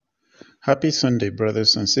Happy Sunday,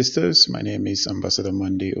 brothers and sisters. My name is Ambassador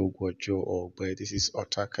Monday Ogwojo Ogbe. This is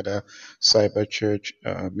Otakada Cyber Church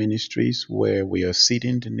Ministries, where we are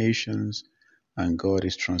seeding the nations and God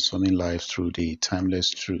is transforming lives through the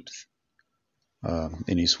timeless truth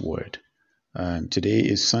in His Word. And today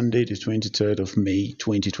is Sunday, the 23rd of May,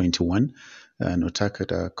 2021. And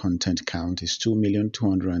Otakada content count is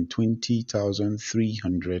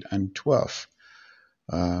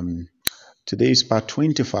 2,220,312. Today is part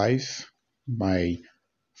 25. My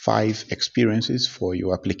 5 experiences for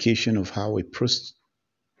your application of how a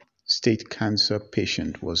prostate cancer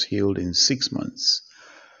patient was healed in 6 months,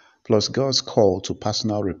 plus God's call to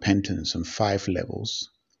personal repentance on 5 levels,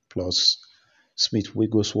 plus Smith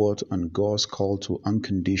Wigglesworth on God's call to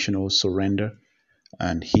unconditional surrender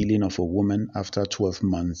and healing of a woman after 12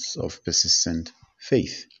 months of persistent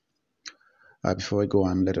faith. Before I go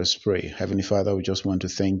on, let us pray. Heavenly Father, we just want to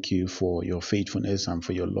thank you for your faithfulness and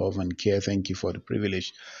for your love and care. Thank you for the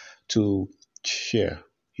privilege to share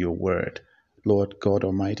your word. Lord God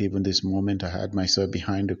Almighty, even this moment I had myself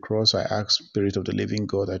behind the cross. I ask, Spirit of the living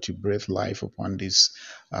God, that you breathe life upon this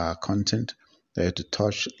content, that to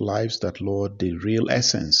touch lives, that, Lord, the real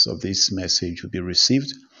essence of this message will be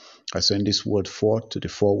received. I send this word forth to the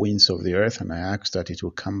four winds of the earth, and I ask that it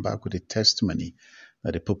will come back with a testimony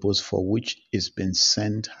that the purpose for which it's been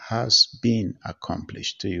sent has been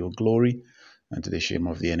accomplished, to your glory and to the shame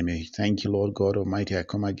of the enemy. Thank you, Lord God Almighty. I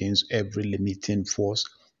come against every limiting force,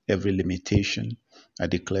 every limitation. I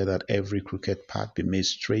declare that every crooked path be made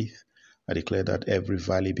straight. I declare that every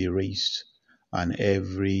valley be raised, and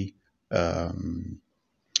everything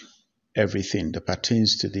that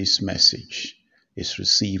pertains to this message is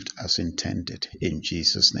received as intended. In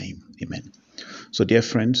Jesus' name, amen. So, dear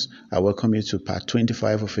friends, I welcome you to part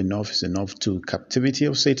 25 of Enough is Enough, to Captivity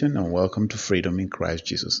of Satan, and welcome to Freedom in Christ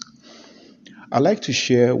Jesus. I'd like to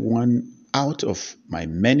share one out of my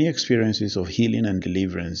many experiences of healing and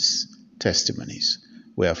deliverance testimonies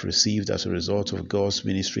we have received as a result of God's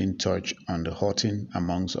ministering touch on the hurting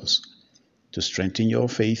amongst us, to strengthen your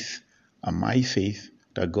faith and my faith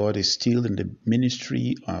that God is still in the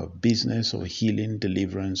ministry of business of healing,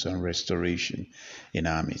 deliverance, and restoration in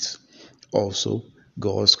our midst. Also,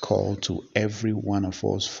 God's call to every one of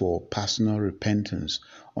us for personal repentance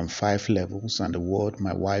on 5 levels, and the word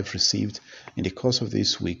my wife received in the course of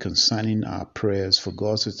this week concerning our prayers for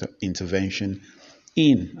God's intervention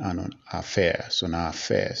in and on our affairs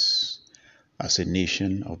as a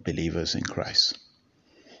nation of believers in Christ.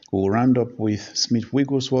 We'll round up with Smith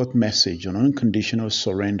Wigglesworth's message on unconditional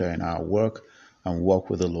surrender in our work and walk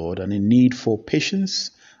with the Lord, and a need for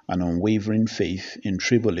patience and unwavering faith in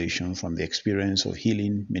tribulation, from the experience of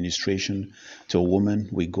healing ministration to a woman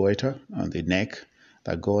with goiter on the neck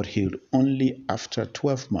that God healed only after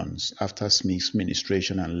 12 months after Smith's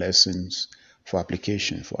ministration and lessons for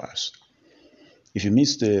application for us. If you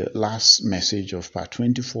missed the last message of part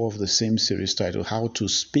 24 of the same series titled How to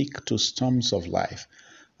Speak to Storms of Life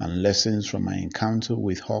and Lessons from My Encounter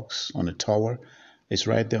with Hawks on the Tower, it's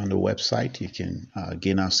right there on the website. You can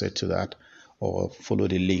gain access to that or follow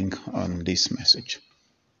the link on this message.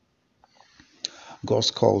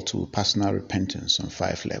 God's call to personal repentance on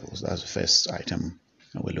 5 levels. That's the first item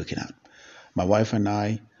that we're looking at. My wife and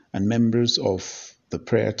I and members of the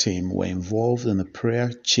prayer team were involved in the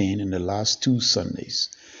prayer chain in the last 2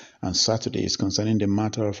 Sundays and Saturdays concerning the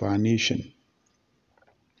matter of our nation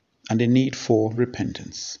and the need for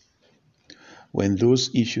repentance. When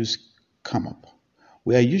those issues come up,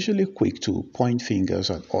 we are usually quick to point fingers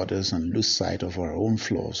at others and lose sight of our own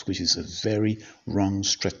flaws, which is a very wrong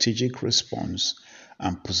strategic response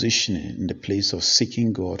and positioning in the place of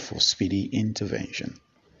seeking God for speedy intervention.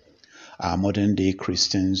 Our modern day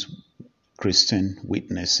Christian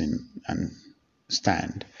witnessing and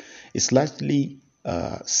stand is largely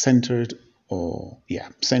centered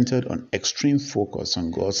on extreme focus on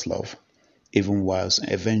God's love, even whilst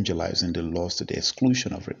evangelizing the lost to the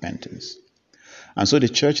exclusion of repentance. And so the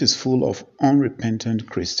church is full of unrepentant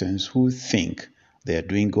Christians who think they are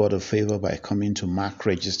doing God a favor by coming to mark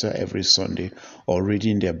register every Sunday or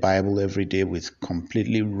reading their Bible every day with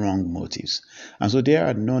completely wrong motives. And so there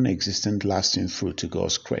are non-existent lasting fruit to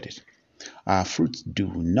God's credit. Our fruits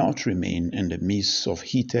do not remain in the midst of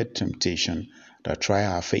heated temptation that try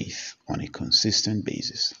our faith on a consistent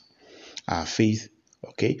basis. Our faith,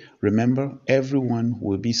 remember, everyone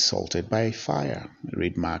will be salted by fire.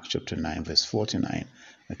 Read Mark chapter 9, verse 49,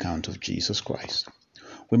 account of Jesus Christ.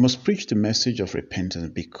 We must preach the message of repentance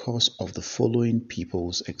because of the following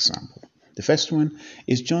people's example. The first one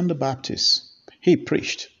is John the Baptist. He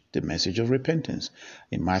preached the message of repentance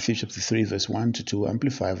in Matthew chapter 3, verse 1 to 2,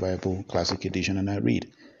 Amplified Bible Classic Edition, and I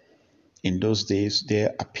read, In those days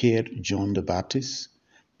there appeared John the Baptist,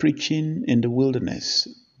 preaching in the wilderness,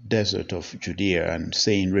 desert of Judea, and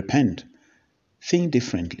saying, Repent, think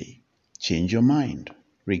differently, change your mind,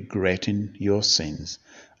 regretting your sins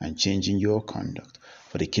and changing your conduct,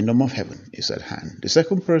 for the kingdom of heaven is at hand. The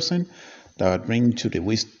second person that I would bring to the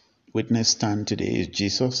witness stand today is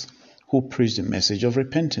Jesus, who preached the message of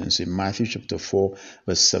repentance in Matthew chapter 4,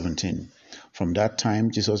 verse 17. From that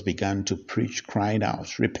time, Jesus began to preach, crying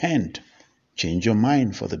out, Repent, change your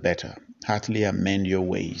mind for the better, heartily amend your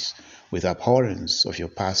ways, with abhorrence of your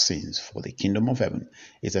past sins, for the kingdom of heaven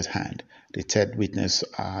is at hand. The third witness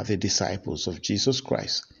are the disciples of Jesus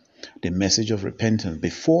Christ. The message of repentance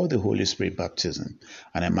before the Holy Spirit baptism.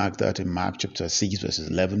 And I mark that in Mark chapter 6, verses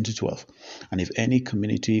 11 to 12. And if any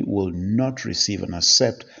community will not receive and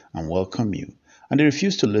accept and welcome you, and they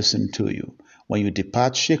refuse to listen to you, when you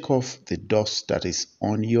depart, shake off the dust that is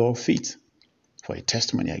on your feet for a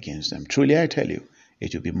testimony against them. Truly I tell you,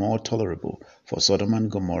 it will be more tolerable for Sodom and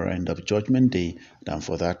Gomorrah in the judgment day than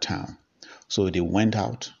for that town. So they went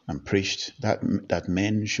out and preached that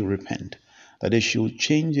men should repent, that they should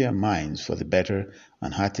change their minds for the better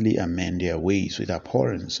and heartily amend their ways with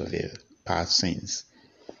abhorrence of their past sins.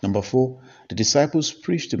 Number 4, the disciples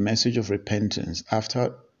preached the message of repentance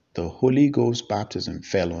after the Holy Ghost baptism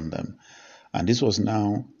fell on them. And this was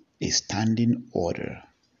now a standing order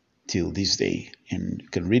till this day. And you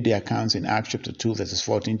can read the accounts in Acts chapter 2, verses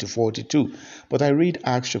 14 to 42. But I read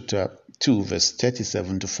Acts chapter 2, verse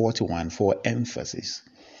 37 to 41 for emphasis.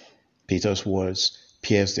 Peter's words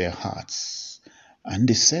pierced their hearts. And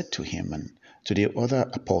they said to him and to the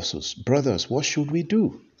other apostles, Brothers, what should we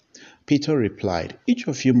do? Peter replied, Each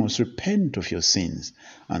of you must repent of your sins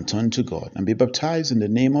and turn to God and be baptized in the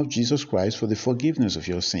name of Jesus Christ for the forgiveness of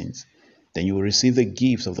your sins. Then you will receive the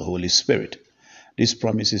gift of the Holy Spirit. This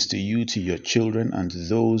promise is to you, to your children, and to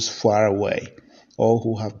those far away, all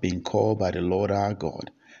who have been called by the Lord our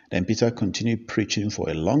God. Then Peter continued preaching for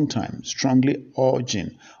a long time, strongly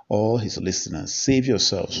urging all his listeners, Save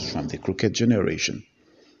yourselves from the crooked generation.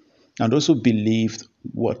 And those who believed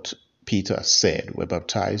what Peter said were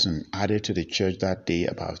baptized and added to the church that day,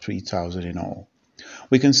 about 3,000 in all.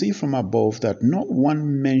 We can see from above that not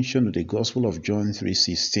one mention of the Gospel of John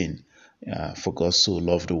 3:16, for God so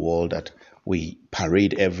loved the world that we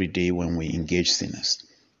parade every day when we engage sinners.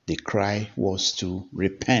 The cry was to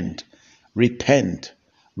repent, repent,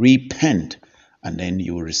 repent, and then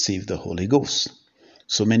you will receive the Holy Ghost.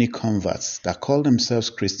 So many converts that call themselves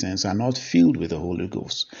Christians are not filled with the Holy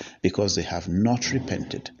Ghost because they have not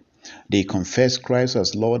repented. They confess Christ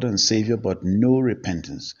as Lord and Savior, but no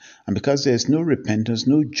repentance. And because there is no repentance,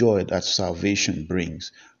 no joy that salvation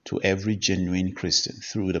brings to every genuine Christian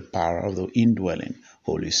through the power of the indwelling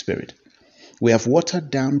Holy Spirit. We have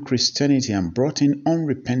watered down Christianity and brought in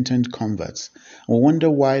unrepentant converts. We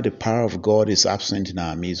wonder why the power of God is absent in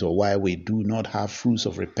our midst, or why we do not have fruits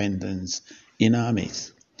of repentance in our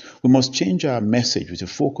midst. We must change our message with a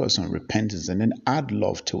focus on repentance and then add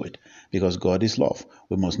love to it, because God is love.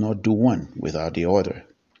 We must not do one without the other.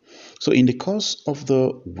 So in the course of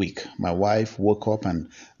the week, my wife woke up and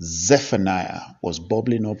Zephaniah was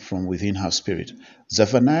bubbling up from within her spirit.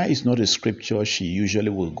 Zephaniah is not a scripture she usually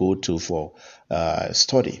will go to for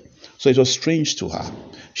study. So it was strange to her.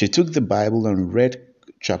 She took the Bible and read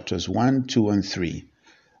chapters 1, 2, and 3.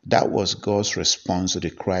 That was God's response to the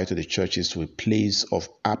cry to the churches to a place of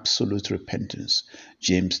absolute repentance.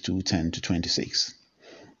 James 2:10 to 26.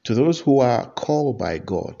 To those who are called by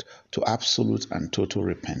God to absolute and total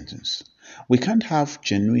repentance. We can't have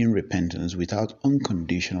genuine repentance without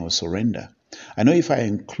unconditional surrender. I know if I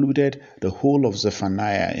included the whole of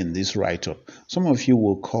Zephaniah in this write-up, some of you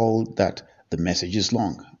will call that the message is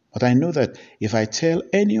long. But I know that if I tell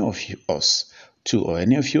any of you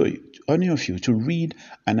to read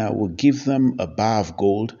and I will give them a bar of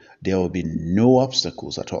gold, there will be no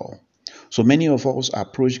obstacles at all. So many of us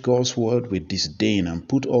approach God's word with disdain and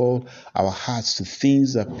put all our hearts to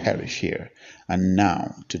things that perish here and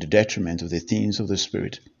now, to the detriment of the things of the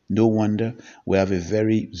Spirit. No wonder we have a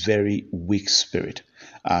very, very weak spirit.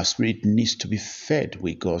 Our spirit needs to be fed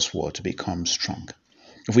with God's word to become strong.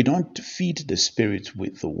 If we don't feed the spirit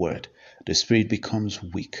with the word, the spirit becomes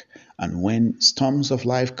weak, and when storms of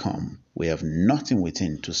life come, we have nothing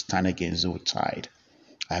within to stand against the tide.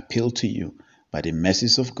 I appeal to you by the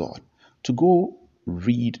mercies of God to go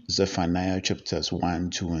read Zephaniah chapters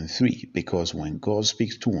 1, 2, and 3, because when God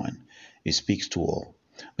speaks to one, he speaks to all.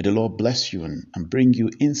 May the Lord bless you and bring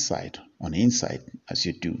you insight on insight as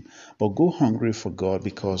you do. But go hungry for God,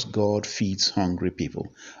 because God feeds hungry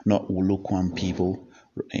people, not lukewarm people,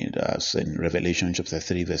 as in Revelation chapter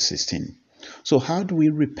 3, verse 16. So, how do we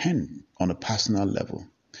repent on a personal level?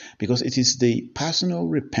 Because it is the personal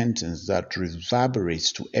repentance that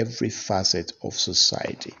reverberates to every facet of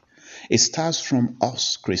society. It starts from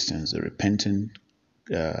us Christians, the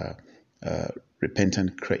uh, uh,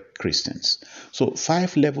 repentant Christians. So,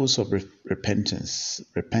 five levels of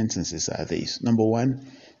repentances are these. Number one,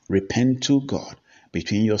 repent to God,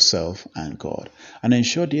 between yourself and God, and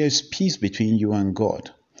ensure there is peace between you and God.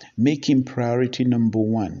 Make him priority number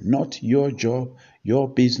one, not your job, your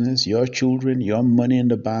business, your children, your money in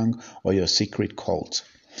the bank, or your secret cult.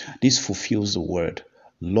 This fulfills the word.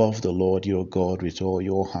 Love the Lord your God with all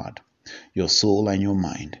your heart, your soul, and your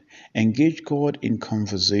mind. Engage God in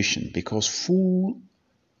conversation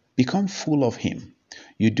become full of him.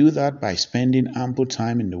 You do that by spending ample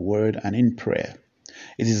time in the word and in prayer.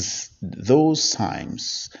 It is those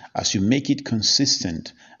times, as you make it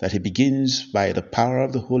consistent, that he begins by the power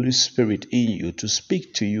of the Holy Spirit in you to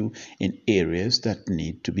speak to you in areas that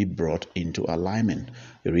need to be brought into alignment.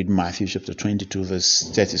 You read Matthew chapter 22, verse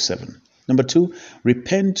 37. Number two,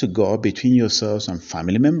 repent to God between yourselves and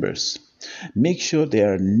family members. Make sure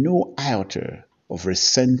there are no iota of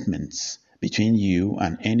resentments between you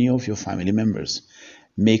and any of your family members.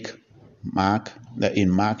 Make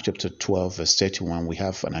in Mark chapter 12, verse 31, we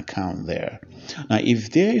have an account there. Now,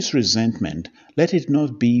 if there is resentment, let it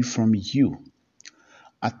not be from you.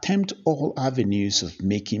 Attempt all avenues of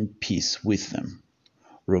making peace with them.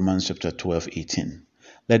 Romans chapter 12, 18.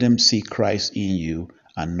 Let them see Christ in you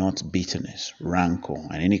and not bitterness, rancor,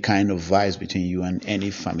 and any kind of vice between you and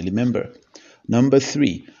any family member. Number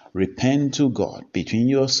three, repent to God between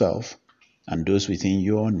yourself and those within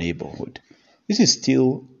your neighborhood. This is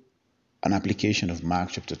still an application of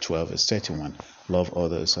Mark chapter 12, verse 31. Love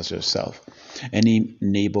others as yourself. Any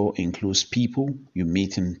neighbor includes people you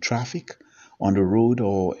meet in traffic, on the road,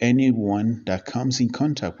 or anyone that comes in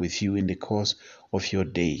contact with you in the course of your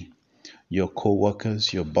day. Your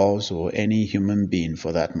co-workers, your boss, or any human being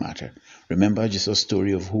for that matter. Remember Jesus'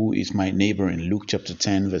 story of who is my neighbor in Luke chapter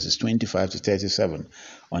 10, verses 25 to 37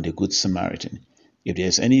 on the Good Samaritan. If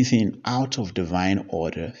there's anything out of divine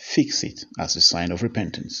order, fix it as a sign of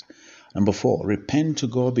repentance. Number four, repent to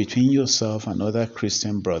God between yourself and other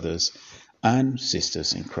Christian brothers and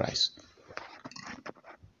sisters in Christ.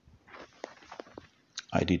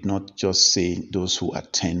 I did not just say those who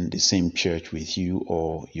attend the same church with you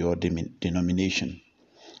or your denomination.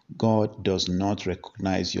 God does not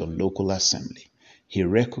recognize your local assembly. He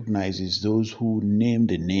recognizes those who name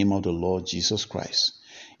the name of the Lord Jesus Christ.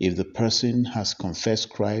 If the person has confessed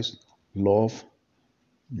Christ, love,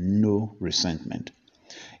 no resentment.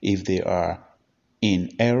 If they are in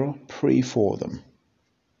error, pray for them.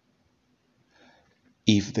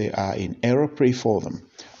 If they are in error, pray for them.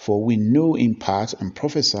 For we know in part and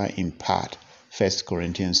prophesy in part. 1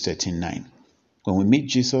 Corinthians 13:9. When we meet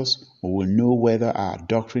Jesus, we will know whether our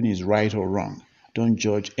doctrine is right or wrong. Don't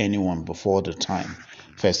judge anyone before the time.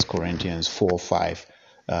 1 Corinthians 4:5.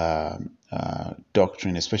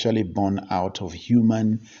 Doctrine, especially born out of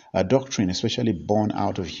human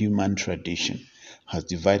tradition, has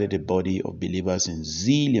divided the body of believers in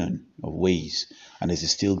zillion of ways, and it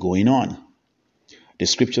is still going on. The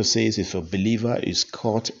scripture says if a believer is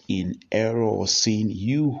caught in error or sin,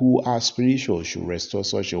 you who are spiritual should restore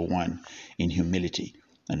such a one in humility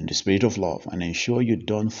and in the spirit of love, and ensure you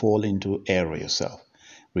don't fall into error yourself.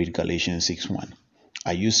 Read Galatians 6:1.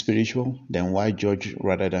 Are you spiritual? Then why judge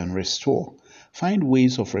rather than restore? Find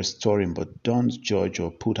ways of restoring, but don't judge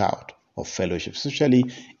or put out of fellowship, especially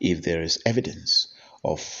if there is evidences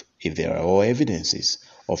of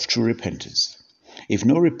true repentance. If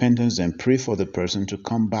no repentance, then pray for the person to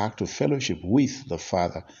come back to fellowship with the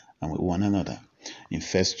Father and with one another. In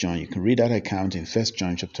 1 John, you can read that account in 1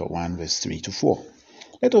 John chapter 1, verse 3 to 4.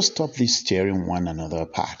 Let us stop this tearing one another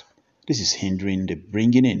apart. This is hindering the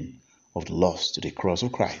bringing in of the lost to the cross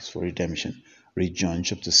of Christ for redemption. Read John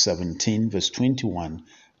chapter 17, verse 21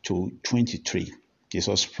 to 23.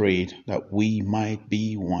 Jesus prayed that we might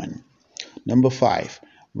be one. Number 5,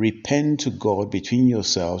 repent to God between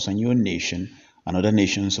yourselves and your nation and other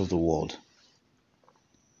nations of the world.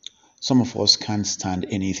 Some of us can't stand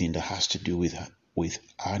anything that has to do with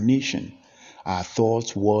our nation. Our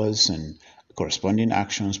thoughts, words, and corresponding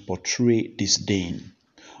actions portray disdain.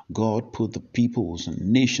 God put the peoples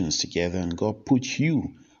and nations together, and God put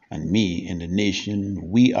you and me in the nation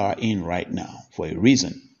we are in right now for a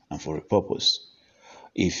reason and for a purpose.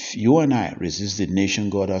 If you and I resist the nation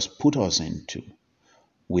God has put us into,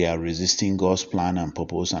 we are resisting God's plan and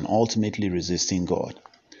purpose, and ultimately resisting God.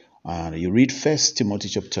 You read 1 Timothy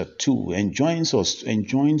chapter 2 and joins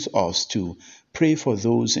us to pray for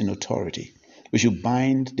those in authority. We should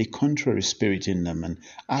bind the contrary spirit in them and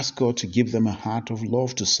ask God to give them a heart of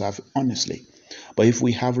love to serve honestly. But if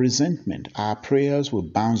we have resentment, our prayers will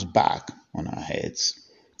bounce back on our heads.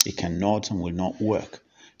 It cannot and will not work.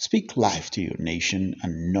 Speak life to your nation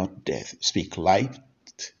and not death. Speak light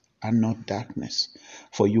and not darkness.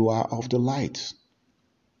 For you are of the light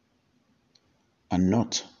and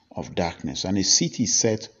not of darkness. And a city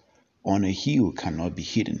set on a hill cannot be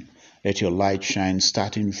hidden. Let your light shine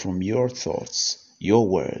starting from your thoughts, your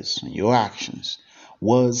words, and your actions.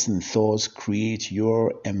 Words and thoughts create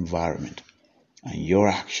your environment and your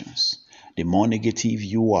actions. The more negative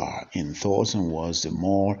you are in thoughts and words, the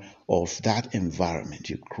more of that environment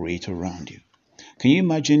you create around you. Can you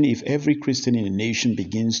imagine if every Christian in a nation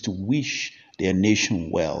begins to wish their nation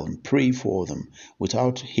well and pray for them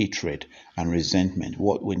without hatred and resentment?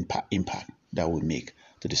 What impact that will make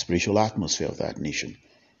to the spiritual atmosphere of that nation?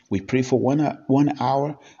 We pray for 1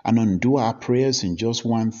 hour and undo our prayers in just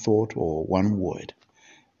one thought or one word.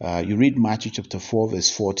 You read Matthew chapter 4, verse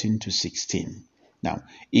 14 to 16. Now,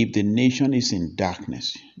 if the nation is in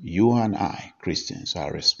darkness, you and I, Christians,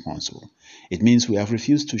 are responsible. It means we have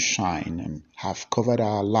refused to shine and have covered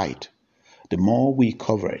our light. The more we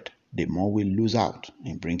cover it, the more we lose out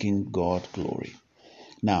in bringing God glory.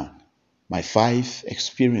 Now, my 5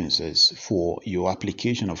 experiences for your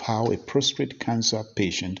application of how a prostate cancer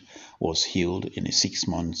patient was healed in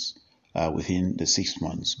within the 6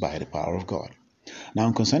 months by the power of God.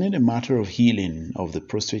 Now, concerning the matter of healing of the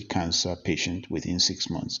prostate cancer patient within 6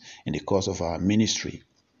 months in the course of our ministry,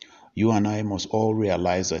 you and I must all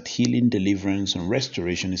realize that healing, deliverance, and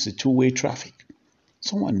restoration is a two-way traffic.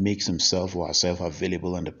 Someone makes himself or herself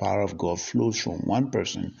available and the power of God flows from one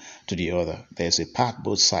person to the other. There's a part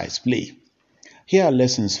both sides play. Here are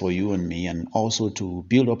lessons for you and me, and also to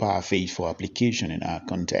build up our faith for application in our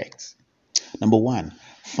context. Number 1,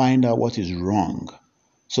 find out what is wrong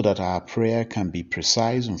so that our prayer can be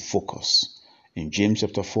precise and focused. In James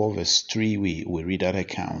chapter 4, verse 3, we read that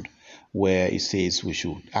account where it says we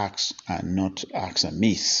should ask and not ask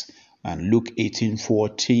amiss. And Luke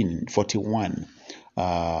 18:41,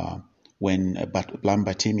 when blind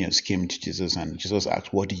Bartimaeus came to Jesus and Jesus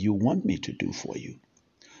asked, "What do you want me to do for you?"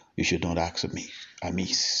 You should not ask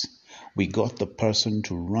amiss. We got the person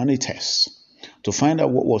to run a test to find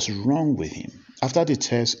out what was wrong with him. After the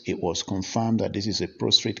test, it was confirmed that this is a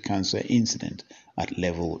prostate cancer incident at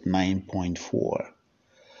level 9.4.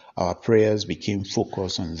 Our prayers became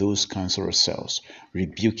focused on those cancerous cells,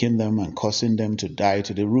 rebuking them and causing them to die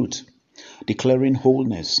to the root, declaring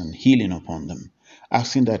wholeness and healing upon them,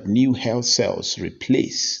 asking that new health cells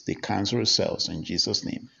replace the cancerous cells in Jesus'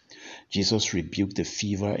 name. Jesus rebuked the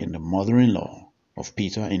fever in the mother-in-law of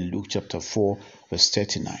Peter in Luke chapter 4, verse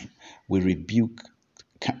 39. We rebuke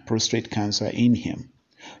prostate cancer in him.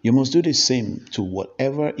 You must do the same to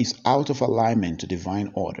whatever is out of alignment to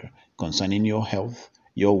divine order concerning your health,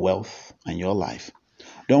 your wealth, and your life.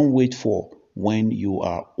 Don't wait for when you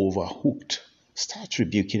are overhooked. Start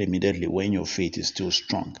rebuking immediately when your faith is still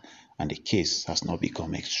strong and the case has not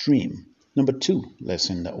become extreme. Number 2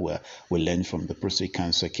 lesson that we learned from the prostate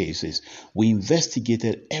cancer case is we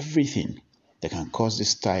investigated everything that can cause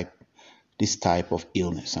this type of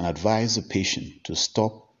illness and advised the patient to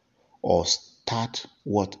stop or start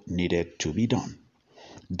what needed to be done.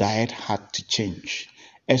 Diet had to change.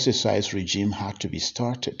 Exercise regime had to be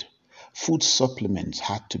started. Food supplements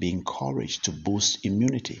had to be encouraged to boost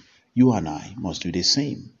immunity. You and I must do the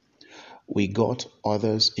same. We got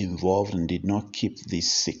others involved and did not keep this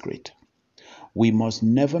secret. We must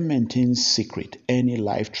never maintain secret any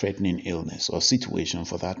life-threatening illness or situation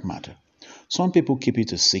for that matter. Some people keep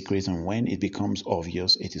it a secret, and when it becomes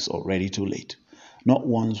obvious, it is already too late. Not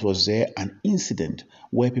once was there an incident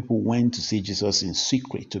where people went to see Jesus in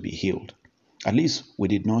secret to be healed. At least we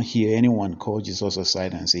did not hear anyone call Jesus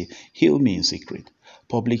aside and say, "Heal me in secret."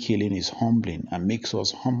 Public healing is humbling and makes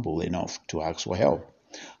us humble enough to ask for help.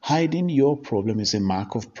 Hiding your problem is a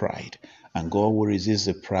mark of pride, and God will resist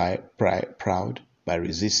the proud by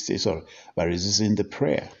resisting the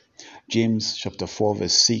prayer. James chapter 4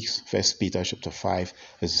 verse 6, 1 Peter chapter 5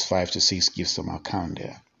 verses 5 to 6 gives some account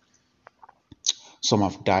there. Some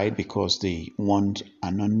have died because they want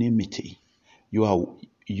anonymity.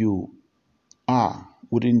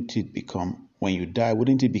 Wouldn't it become, when you die,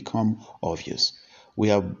 wouldn't it become obvious? We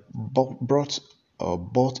have brought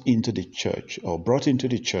into the church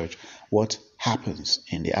what happens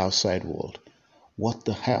in the outside world. What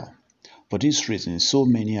the hell? For this reason, so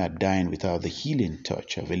many are dying without the healing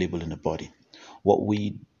touch available in the body.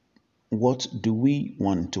 What do we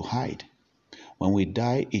want to hide? When we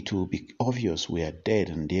die, it will be obvious we are dead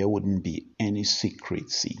and there wouldn't be any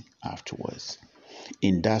secrecy afterwards.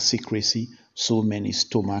 In that secrecy, so many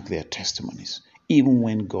stomach their testimonies. Even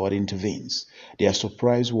when God intervenes, they are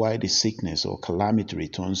surprised why the sickness or calamity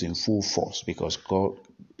returns in full force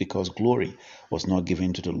because glory was not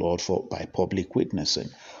given to the Lord by public witnessing,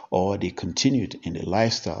 or they continued in the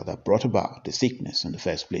lifestyle that brought about the sickness in the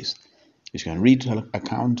first place. You can read the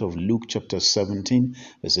account of Luke chapter 17,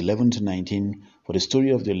 verse 11 to 19, for the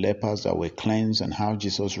story of the lepers that were cleansed and how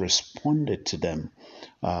Jesus responded to them,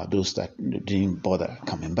 those that didn't bother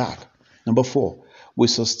coming back. Number 4, we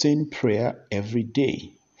sustained prayer every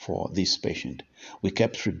day for this patient. We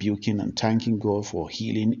kept rebuking and thanking God for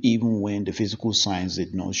healing even when the physical signs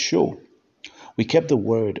did not show. We kept the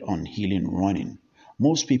word on healing running.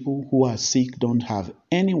 Most people who are sick don't have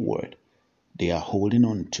any word they are holding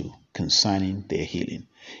on to concerning their healing.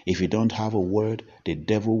 If you don't have a word, the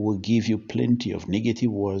devil will give you plenty of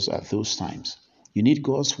negative words at those times. You need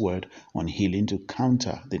God's word on healing to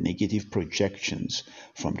counter the negative projections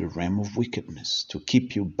from the realm of wickedness to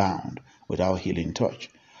keep you bound without healing touch.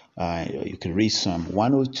 You can read Psalm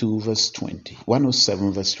 102 verse 20.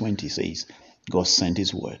 107 verse 20 says, God sent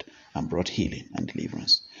his word and brought healing and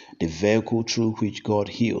deliverance. The vehicle through which God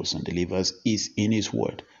heals and delivers is in his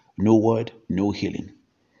word. No word, no healing.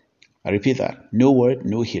 I repeat that. No word,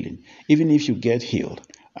 no healing. Even if you get healed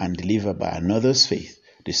and delivered by another's faith,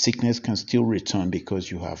 the sickness can still return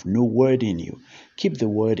because you have no word in you. Keep the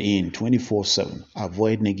word in 24/7.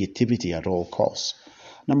 Avoid negativity at all costs.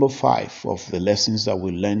 Number 5 of the lessons that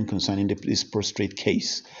we learn concerning this prostrate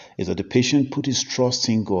case is that the patient put his trust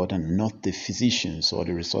in God and not the physicians or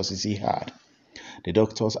the resources he had. The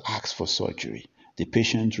doctors asked for surgery. The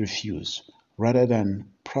patient refused. Rather than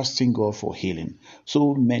trusting God for healing,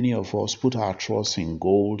 so many of us put our trust in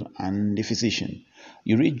gold and the physician.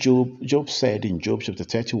 You read Job. Job said in Job chapter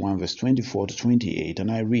 31 verse 24 to 28,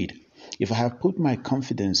 and I read, if I have put my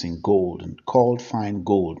confidence in gold and called fine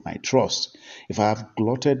gold my trust, if I have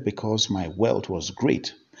glutted because my wealth was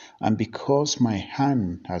great, and because my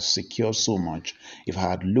hand has secured so much, if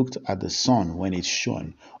I had looked at the sun when it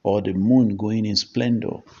shone, or the moon going in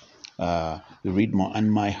splendor, we read more,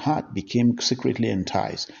 and my heart became secretly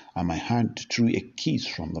enticed, and my hand drew a kiss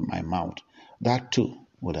from my mouth. That too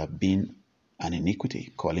would have been an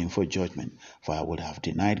iniquity, calling for judgment, for I would have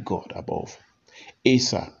denied God above.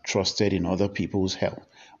 Asa trusted in other people's help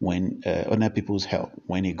when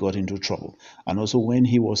he got into trouble, and also when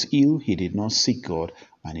he was ill, he did not seek God,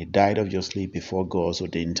 and he died obviously before God's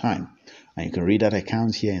ordained time. And you can read that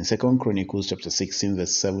account here in 2 Chronicles chapter 16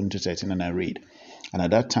 verse 7 to 13, and I read, and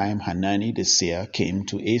at that time Hanani the seer came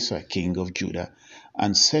to Asa king of Judah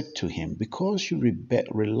and said to him, because you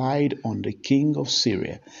relied on the king of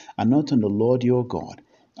Syria and not on the Lord your God,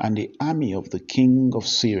 and the army of the king of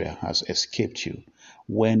Syria has escaped you,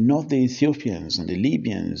 were not the Ethiopians and the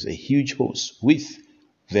Libyans a huge host with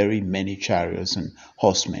very many chariots and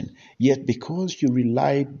horsemen? Yet because you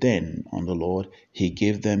relied then on the Lord, he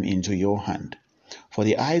gave them into your hand. For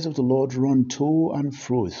the eyes of the Lord run to and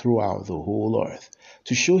fro throughout the whole earth,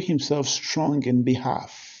 to show himself strong in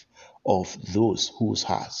behalf of those whose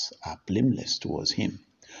hearts are blameless towards him.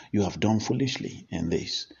 You have done foolishly in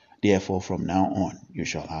this. Therefore from now on you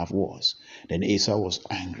shall have wars. Then Asa was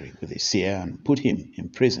angry with the seer and put him in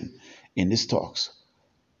prison in the stocks,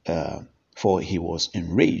 for he was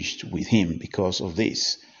enraged with him because of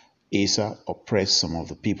this. Asa oppressed some of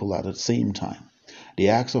the people at the same time. The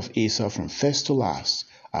acts of Asa from first to last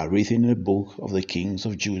are written in the book of the kings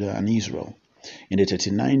of Judah and Israel. In the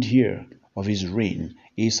 39th year of his reign,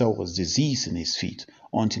 Asa was diseased in his feet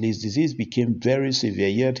until his disease became very severe.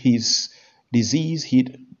 Yet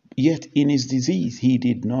in his disease he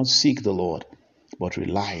did not seek the Lord, but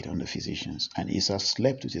relied on the physicians. And Asa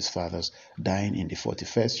slept with his fathers, dying in the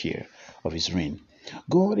 41st year of his reign.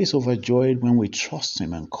 God is overjoyed when we trust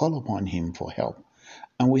him and call upon him for help,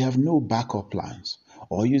 and we have no backup plans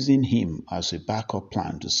or using him as a backup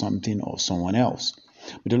plan to something or someone else.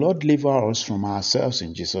 May the Lord deliver us from ourselves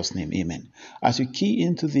in Jesus' name. Amen. As you key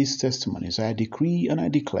into these testimonies, I decree and I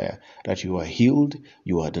declare that you are healed,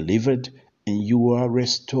 you are delivered, and you are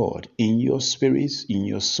restored in your spirits, in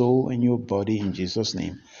your soul, and your body in Jesus'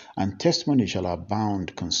 name. And testimony shall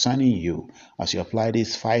abound concerning you as you apply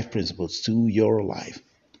these 5 principles to your life.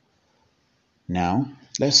 Now,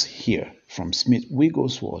 let's hear from Smith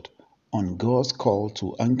Wigglesworth on God's call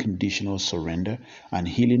to unconditional surrender and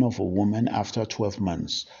healing of a woman after 12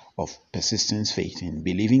 months of persistent faith in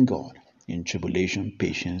believing God in tribulation,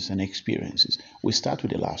 patience, and experiences. We start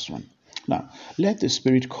with the last one. Now, let the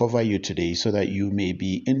Spirit cover you today so that you may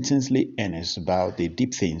be intensely earnest about the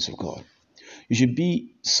deep things of God. You should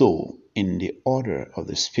be so in the order of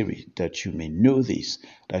the Spirit, that you may know this,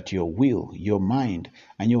 that your will, your mind,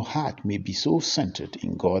 and your heart may be so centered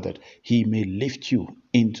in God that He may lift you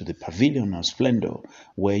into the pavilion of splendor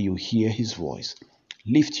where you hear His voice.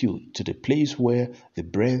 Lift you to the place where the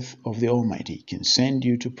breath of the Almighty can send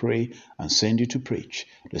you to pray and send you to preach,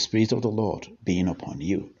 the Spirit of the Lord being upon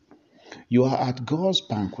you. You are at God's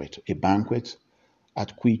banquet, a banquet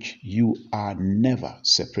at which you are never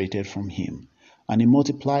separated from Him, and He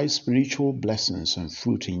multiplies spiritual blessings and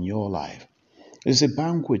fruit in your life. It's a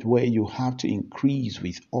banquet where you have to increase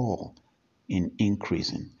with all in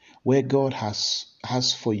increasing, where God has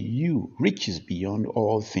for you riches beyond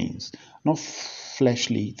all things, not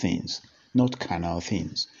fleshly things, not carnal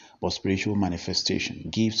things, but spiritual manifestation,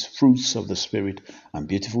 gifts, fruits of the Spirit, and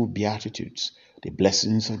beautiful beatitudes, the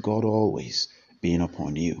blessings of God always being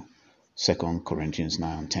upon you. 2 Corinthians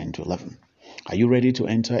 9, 10 to 11. Are you ready to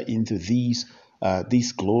enter into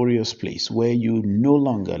this glorious place where you no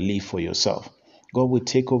longer live for yourself? God will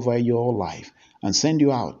take over your life and send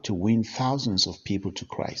you out to win thousands of people to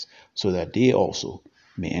Christ so that they also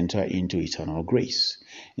may enter into eternal grace.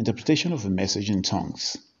 Interpretation of a message in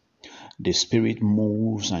tongues. The Spirit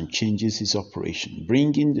moves and changes His operation,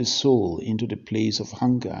 bringing the soul into the place of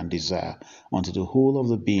hunger and desire until the whole of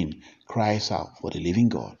the being cries out for the living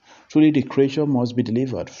God. Truly, the creature must be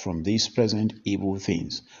delivered from these present evil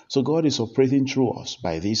things. So God is operating through us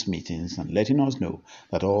by these meetings and letting us know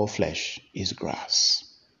that all flesh is grass.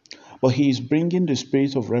 But He is bringing the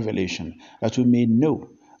spirit of revelation that we may know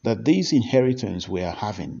that this inheritance we are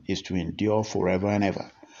having is to endure forever and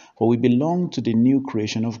ever. For we belong to the new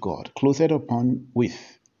creation of God, clothed upon with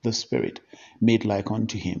the Spirit, made like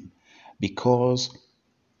unto Him, because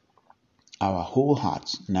our whole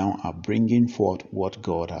hearts now are bringing forth what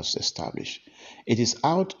God has established. It is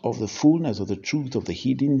out of the fullness of the truth of the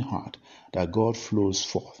hidden heart that God flows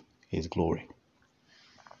forth His glory,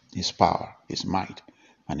 His power, His might,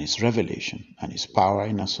 and His revelation, and His power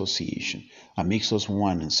in association, and makes us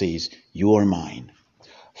one and says, "You are mine."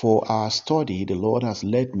 For our study, the Lord has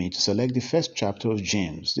led me to select the first chapter of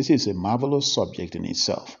James. This is a marvelous subject in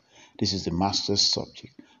itself. This is the master's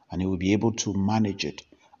subject, and He will be able to manage it.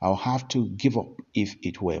 I'll have to give up if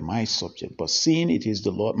it were my subject, but seeing it is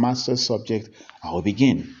the Lord master's subject, I will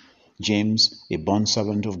begin. James, a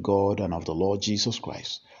bondservant of God and of the Lord Jesus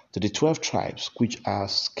Christ, to the 12 tribes which are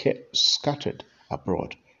scattered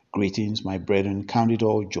abroad. Greetings, my brethren. Count it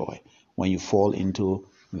all joy when you fall into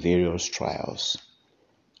various trials.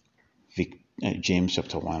 James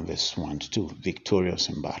chapter 1 verse 1 to 2, victorious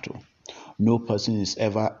in battle. No person is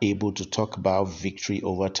ever able to talk about victory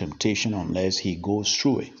over temptation unless he goes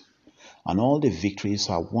through it. And all the victories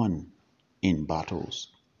are won in battles.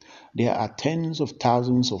 There are tens of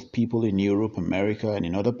thousands of people in Europe, America, and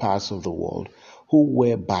in other parts of the world who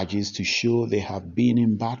wear badges to show they have been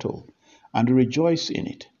in battle and rejoice in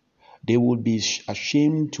it. They would be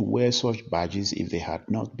ashamed to wear such badges if they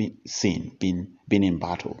had not been in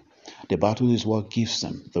battle. The battle is what gives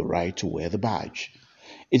them the right to wear the badge.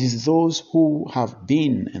 It is those who have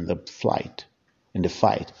been in the fight,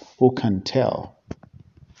 who can tell.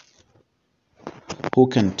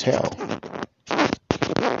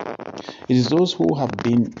 It is those who have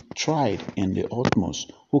been tried in the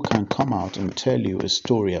utmost who can come out and tell you a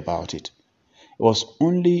story about it. It was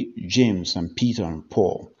only James and Peter and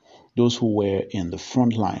Paul, those who were in the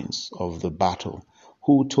front lines of the battle,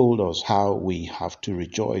 who told us how we have to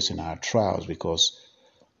rejoice in our trials because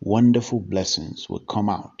wonderful blessings will come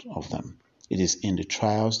out of them. It is in the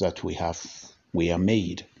trials that we are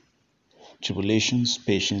made. Tribulations,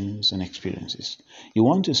 patience, and experiences. You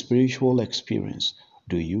want a spiritual experience,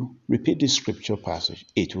 do you? Repeat this scripture passage.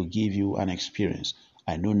 It will give you an experience.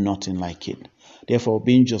 I know nothing like it. Therefore,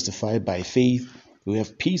 being justified by faith, we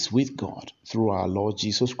have peace with God through our Lord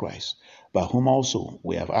Jesus Christ, by whom also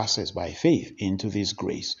we have access by faith into this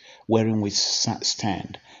grace, wherein we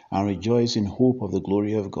stand and rejoice in hope of the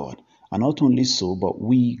glory of God. And not only so, but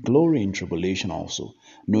we glory in tribulation also,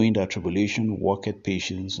 knowing that tribulation worketh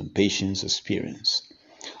patience, and patience experience.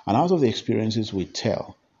 And out of the experiences we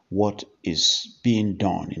tell what is being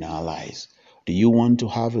done in our lives. Do you want to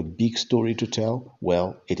have a big story to tell?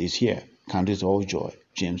 Well, it is here. Count it all joy.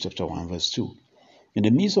 James chapter 1 verse 2. In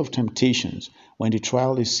the midst of temptations, when the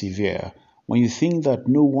trial is severe, when you think that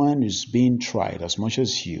no one is being tried as much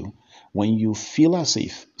as you, when you feel as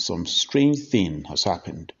if some strange thing has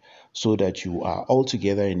happened, so that you are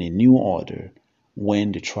altogether in a new order,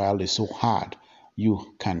 when the trial is so hard,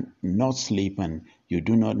 you cannot sleep and you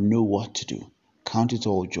do not know what to do. Count it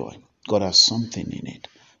all joy. God has something in it,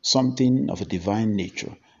 something of a divine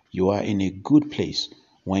nature. You are in a good place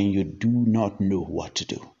when you do not know what to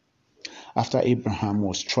do. After Abraham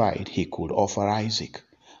was tried, he could offer Isaac,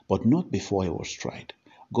 but not before he was tried.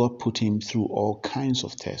 God put him through all kinds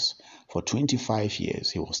of tests. For 25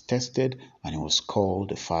 years he was tested, and he was called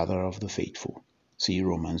the father of the faithful. See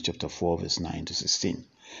Romans chapter 4 verse 9 to 16.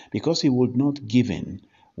 Because he would not give in,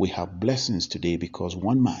 we have blessings today because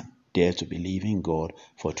one man dared to believe in God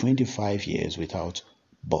for 25 years without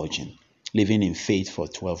budging, living in faith for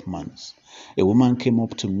 12 months. A woman came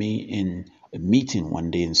up to me in a meeting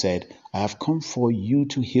one day and said, I have come for you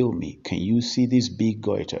to heal me. Can you see this big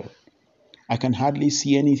goiter? I can hardly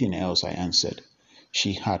see anything else, I answered.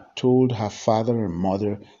 She had told her father and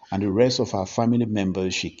mother and the rest of her family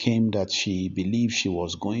members she came that she believed she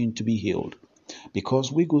was going to be healed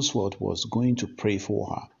because Wigglesworth was going to pray for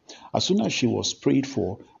her. As soon as she was prayed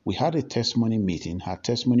for, we had a testimony meeting. Her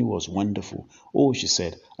testimony was wonderful. Oh, she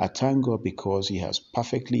said, I thank God because he has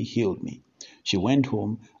perfectly healed me. She went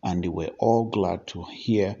home and they were all glad to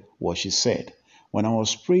hear what she said. When I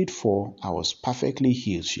was prayed for, I was perfectly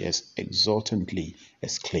healed, she exultantly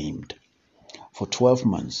exclaimed. For 12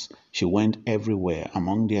 months, she went everywhere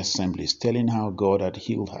among the assemblies telling how God had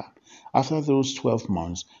healed her. After those 12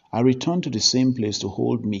 months, I returned to the same place to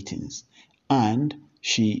hold meetings, and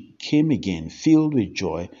she came again, filled with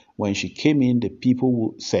joy. When she came in, the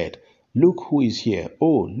people said, Look who is here.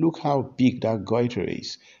 Oh, look how big that goiter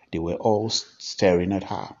is. They were all staring at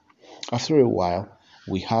her. After a while,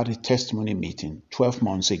 we had a testimony meeting. 12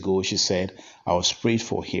 months ago, she said, I was prayed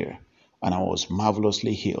for here, and I was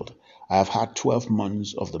marvelously healed. I have had 12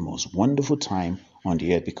 months of the most wonderful time on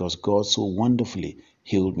the earth because God so wonderfully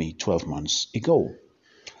healed me 12 months ago.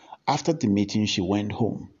 After the meeting, she went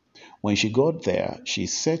home. When she got there, she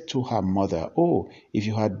said to her mother, Oh, if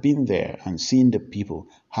you had been there and seen the people,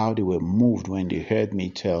 how they were moved when they heard me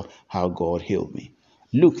tell how God healed me.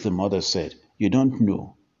 Look, the mother said, you don't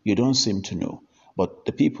know. You don't seem to know. But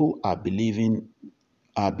the people are believing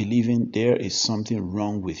there is something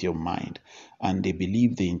wrong with your mind, and they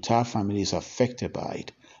believe the entire family is affected by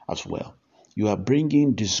it as well. You are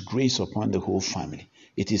bringing disgrace upon the whole family.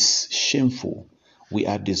 It is shameful. We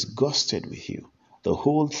are disgusted with you. The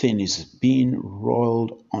whole thing is being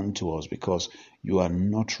roiled onto us because you are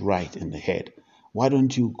not right in the head. Why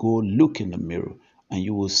don't you go look in the mirror and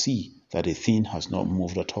you will see that the thing has not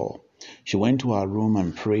moved at all. She went to her room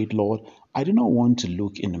and prayed, Lord, I do not want to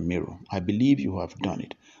look in the mirror. I believe you have done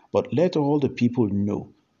it. But let all the people know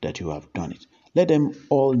that you have done it. Let them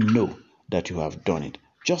all know that you have done it,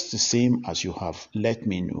 just the same as you have let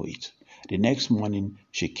me know it. The next morning,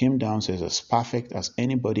 she came downstairs as perfect as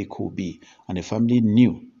anybody could be, and the family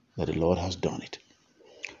knew that the Lord has done it.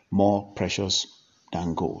 More precious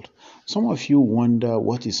than gold. Some of you wonder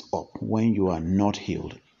what is up when you are not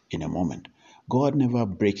healed in a moment. God never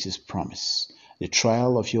breaks his promise. The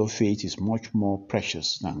trial of your faith is much more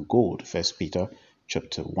precious than gold. 1 Peter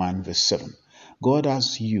chapter 1 verse 7. God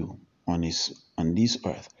has you on this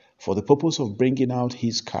earth for the purpose of bringing out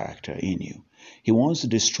his character in you. He wants to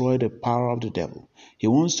destroy the power of the devil. He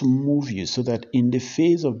wants to move you so that in the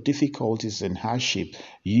face of difficulties and hardship,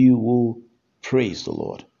 you will praise the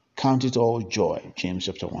Lord. Count it all joy. James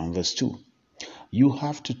chapter 1 verse 2. You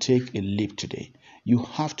have to take a leap today. You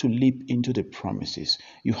have to leap into the promises.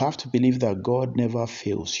 You have to believe that God never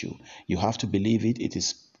fails you. You have to believe it. It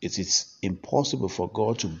is impossible for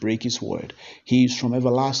God to break his word. He is from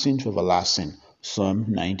everlasting to everlasting. Psalm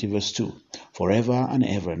 90 verse 2. Forever and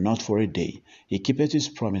ever, not for a day. He keepeth his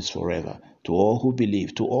promise forever. To all who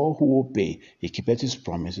believe, to all who obey, he keepeth his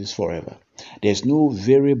promises forever. There is no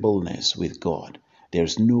variableness with God. There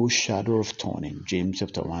is no shadow of turning. James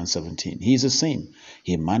chapter 1:17. He is the same.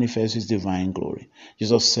 He manifests his divine glory.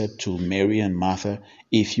 Jesus said to Mary and Martha,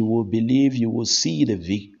 if you will believe, you will see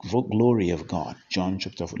the glory of God. John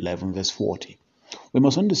chapter 11 verse 40. We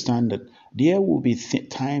must understand that there will be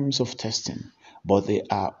times of testing, but they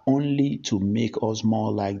are only to make us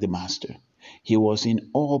more like the Master. He was in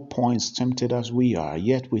all points tempted as we are,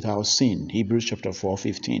 yet without sin. Hebrews chapter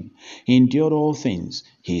 4:15. He endured all things.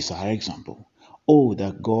 He is our example. Oh,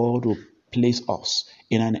 that God will place us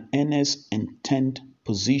in an earnest, intent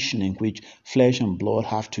position in which flesh and blood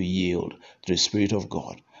have to yield to the Spirit of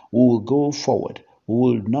God. We will go forward. We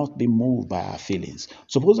will not be moved by our feelings.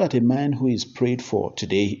 Suppose that a man who is prayed for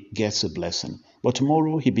today gets a blessing, but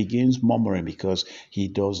tomorrow he begins murmuring because he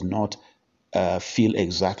does not feel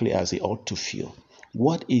exactly as he ought to feel.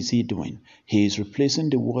 What is he doing? He is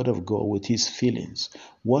replacing the word of God with his feelings.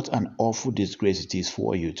 What an awful disgrace it is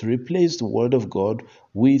for you to replace the word of God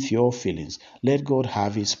with your feelings. Let God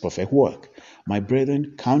have his perfect work. My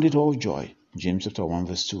brethren, count it all joy James chapter 1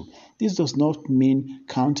 verse 2. This does not mean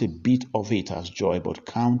count a bit of it as joy, but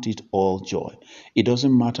count it all joy. It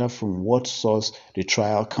doesn't matter from what source the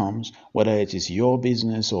trial comes, whether it is your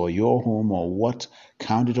business or your home or what,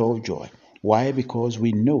 count it all joy. Why? Because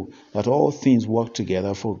we know that all things work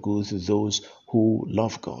together for good to those who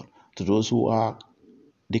love God, to those who are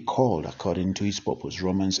the called according to his purpose.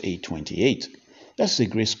 Romans 8:28. That's a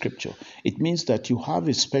great scripture. It means that you have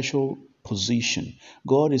a special position.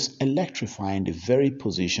 God is electrifying the very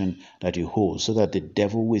position that you hold so that the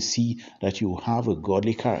devil will see that you have a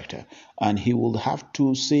godly character, and he will have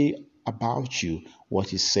to say about you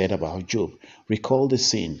what is said about Job. Recall the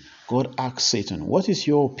scene. God asked Satan, "What is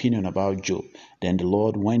your opinion about Job?" Then the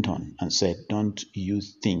Lord went on and said, "Don't you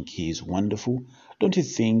think he is wonderful? Don't you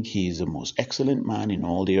think he is the most excellent man in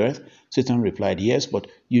all the earth?" Satan replied, "Yes, but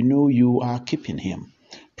you know you are keeping him."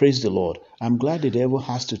 Praise the Lord. I'm glad the devil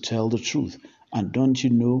has to tell the truth. And don't you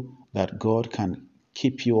know that God can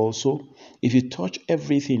keep you also? If you touch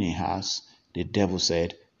everything he has, the devil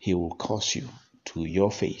said, he will curse you to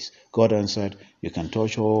your face. God answered, you can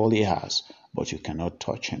touch all he has, but you cannot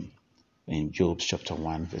touch him. In Job chapter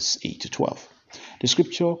 1 verse 8 to 12. The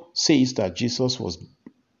scripture says that Jesus was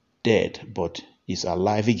dead but is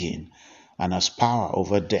alive again and has power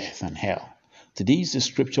over death and hell. To this, the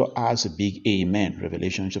scripture adds a big amen.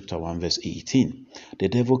 Revelation chapter 1 verse 18. The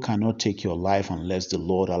devil cannot take your life unless the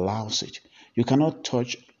Lord allows it. You cannot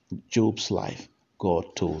touch Job's life,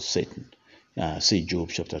 God told Satan. See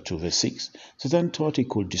Job chapter 2 verse 6. Satan thought he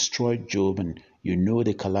could destroy Job, and you know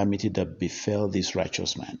the calamity that befell this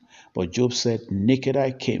righteous man. But Job said, naked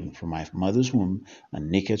I came from my mother's womb, and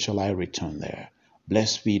naked shall I return there.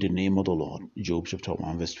 Blessed be the name of the Lord. Job chapter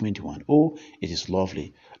 1 verse 21. Oh, it is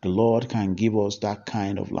lovely. The Lord can give us that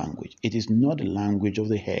kind of language. It is not the language of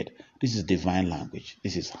the head. This is divine language.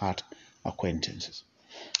 This is heart acquaintances.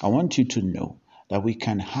 I want you to know that we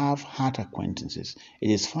can have heart acquaintances. It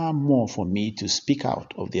is far more for me to speak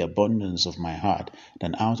out of the abundance of my heart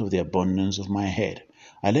than out of the abundance of my head.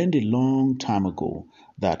 I learned a long time ago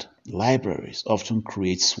that libraries often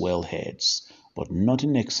create swell heads, but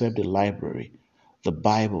nothing except the library, the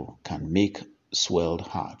Bible, can make swelled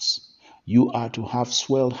hearts. You are to have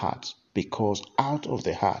swelled hearts because out of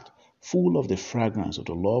the heart, full of the fragrance of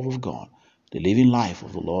the love of God, the living life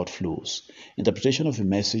of the Lord flows. Interpretation of a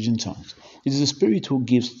message in tongues. It is the Spirit who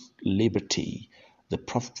gives liberty. The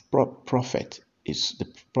prophet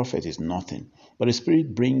is nothing, but the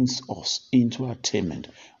Spirit brings us into attainment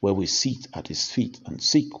where we sit at his feet and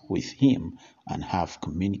seek with him and have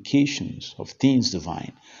communications of things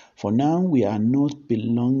divine. For now we are not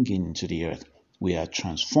belonging to the earth. We are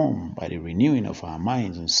transformed by the renewing of our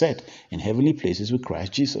minds and set in heavenly places with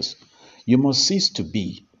Christ Jesus. You must cease to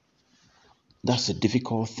be. That's a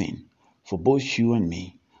difficult thing for both you and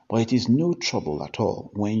me, but it is no trouble at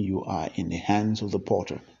all when you are in the hands of the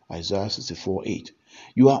potter. Isaiah 64:8.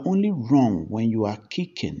 You are only wrong when you are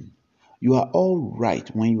kicking. You are all right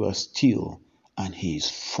when you are still, and he is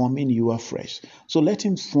forming you afresh. So let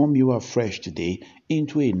him form you afresh today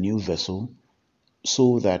into a new vessel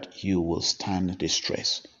so that you will stand the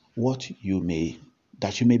stress, that you may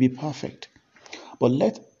be perfect. But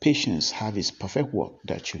let patience have its perfect work,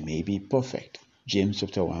 that you may be perfect. James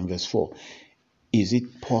chapter 1 verse 4. Is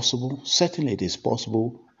it possible? Certainly it is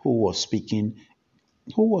possible. Who was speaking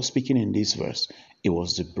in this verse? It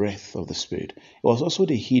was the breath of the Spirit. It was also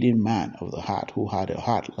the hidden man of the heart who had a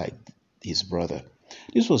heart like his brother.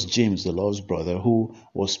 This was James, the Lord's brother, who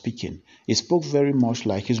was speaking. He spoke very much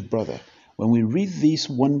like his brother. When we read these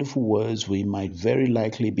wonderful words, we might very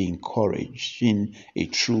likely be encouraged in a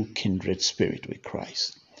true kindred spirit with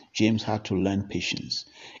Christ. James had to learn patience.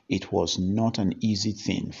 It was not an easy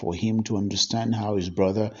thing for him to understand how his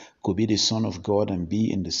brother could be the Son of God and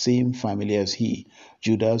be in the same family as he.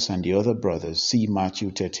 Judas and the other brothers, see Matthew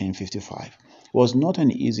 13:55. It was not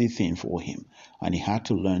an easy thing for him, and he had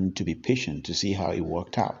to learn to be patient to see how it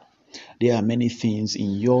worked out. There are many things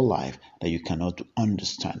in your life that you cannot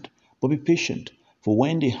understand. But be patient, for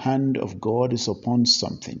when the hand of God is upon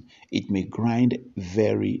something, it may grind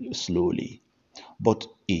very slowly, but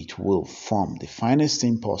it will form the finest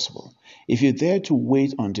thing possible. If you dare to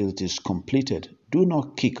wait until it is completed, do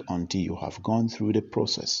not kick until you have gone through the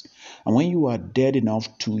process. And when you are dead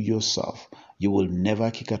enough to yourself, you will never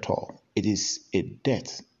kick at all. It is a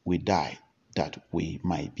death we die that we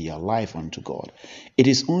might be alive unto God. It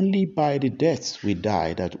is only by the death we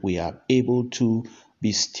die that we are able to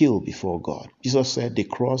be still before God. Jesus said, the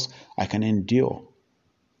cross I can endure,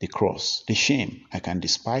 the cross, the shame, I can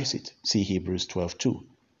despise it. See Hebrews 12:2.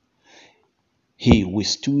 He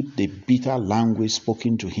withstood the bitter language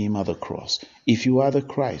spoken to him at the cross. If you are the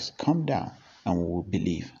Christ, come down and we will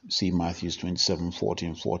believe. See Matthew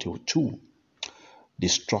 27:40-42. They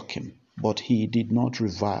struck him, but he did not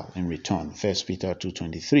revile in return. 1 Peter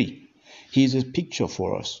 2:23. He is a picture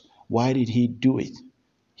for us. Why did he do it?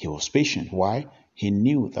 He was patient. Why? He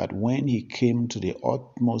knew that when he came to the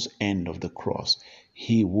utmost end of the cross,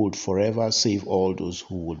 he would forever save all those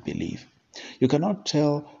who would believe. You cannot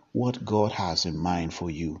tell what God has in mind for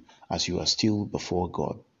you as you are still before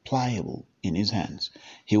God, pliable in his hands.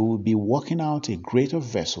 He will be working out a greater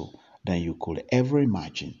vessel than you could ever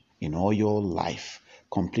imagine in all your life,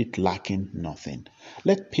 complete, lacking nothing.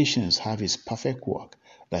 Let patience have his perfect work,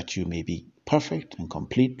 that you may be perfect and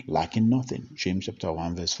complete, lacking nothing. James chapter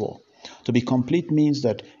 1 verse 4. To be complete means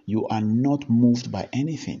that you are not moved by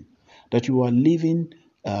anything, that you are living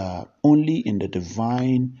only in the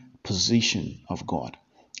divine position of God.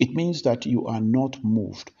 It means that you are not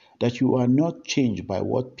moved, that you are not changed by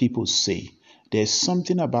what people say. There's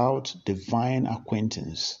something about divine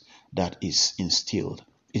acquaintance that is instilled.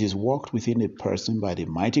 It is worked within a person by the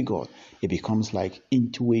mighty God. It becomes like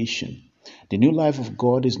intuition. The new life of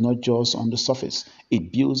God is not just on the surface.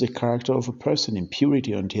 It builds the character of a person in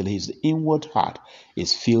purity until his inward heart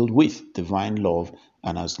is filled with divine love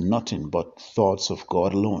and has nothing but thoughts of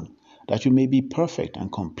God alone, that you may be perfect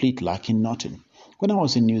and complete, lacking nothing. When I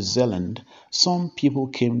was in New Zealand, some people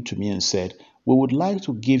came to me and said, "We would like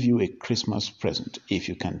to give you a Christmas present if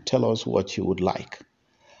you can tell us what you would like."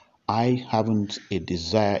 "I haven't a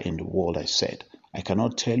desire in the world," I said. "I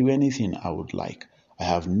cannot tell you anything I would like. I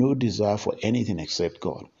have no desire for anything except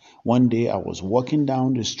God." One day I was walking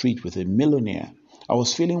down the street with a millionaire. I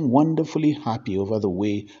was feeling wonderfully happy over the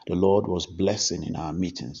way the Lord was blessing in our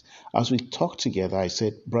meetings. As we talked together, I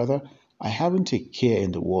said, "Brother, I haven't a care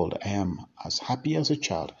in the world. I am as happy as a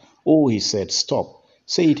child." "Oh," he said, "stop.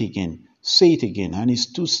 Say it again. Say it again." And he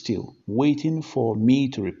stood still, waiting for me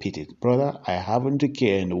to repeat it. "Brother, I haven't a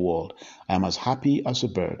care in the world. I am as happy as a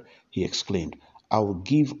bird," he exclaimed. "I will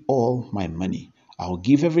give all my money. I will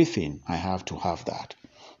give everything I have to have that,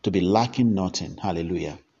 to be lacking nothing."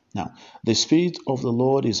 Hallelujah. Now, the Spirit of the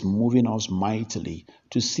Lord is moving us mightily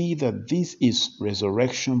to see that this is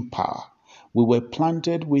resurrection power. We were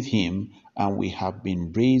planted with him and we have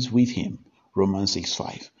been raised with him. Romans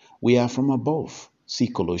 6:5. We are from above. See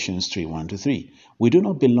Colossians 3:1-3. We do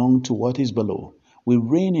not belong to what is below. We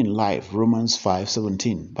reign in life. Romans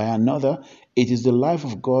 5:17. By another, it is the life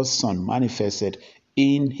of God's Son manifested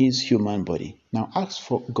in his human body. Now ask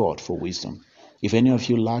for God for wisdom. If any of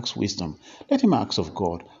you lacks wisdom, let him ask of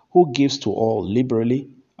God, who gives to all liberally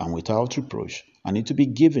and without reproach, and it to be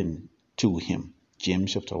given to him.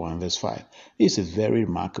 James chapter 1 verse 5. This is a very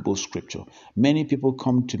remarkable scripture. Many people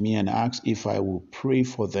come to me and ask if I will pray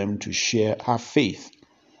for them to have faith.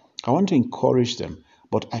 I want to encourage them,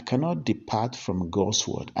 but I cannot depart from God's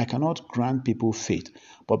word. I cannot grant people faith,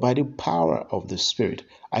 but by the power of the Spirit,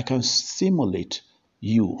 I can stimulate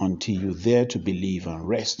you until you dare to believe and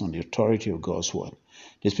rest on the authority of God's word.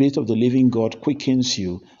 The Spirit of the living God quickens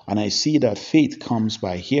you, and I see that faith comes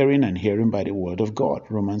by hearing and hearing by the word of God.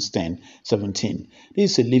 Romans 10:17.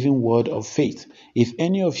 This is a living word of faith. If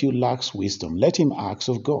any of you lacks wisdom, let him ask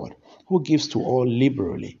of God, who gives to all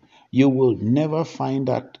liberally. You will never find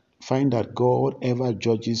that God ever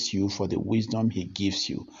judges you for the wisdom he gives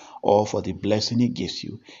you or for the blessing he gives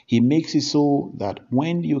you. He makes it so that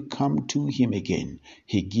when you come to him again,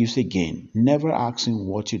 he gives again, never asking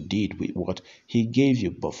what you did with what he gave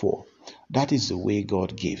you before. That is the way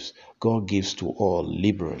God gives. God gives to all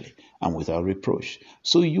liberally and without reproach.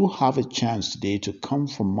 So you have a chance today to come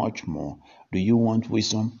for much more. Do you want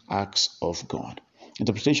wisdom? Ask of God.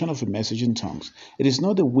 Interpretation of a message in tongues. It is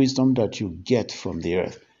not the wisdom that you get from the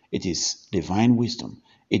earth. It is divine wisdom.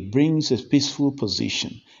 It brings a peaceful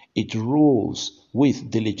position. It rules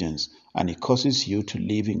with diligence, and it causes you to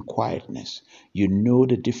live in quietness. You know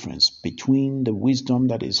the difference between the wisdom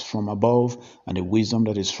that is from above and the wisdom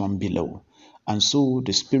that is from below. And so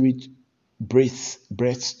the Spirit breathes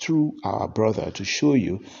through our brother to show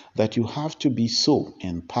you that you have to be so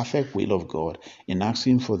in perfect will of God in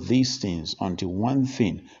asking for these things until one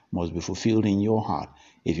thing must be fulfilled in your heart.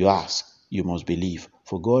 If you ask, you must believe,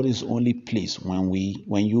 for God is only pleased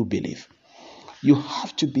when you believe. You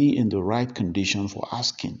have to be in the right condition for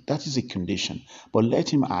asking. That is a condition. But let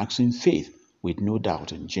him ask in faith with no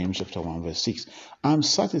doubt. In James chapter 1 verse 6. I'm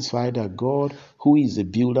satisfied that God, who is the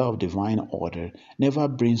builder of divine order, never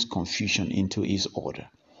brings confusion into his order.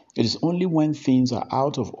 It is only when things are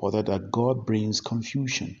out of order that God brings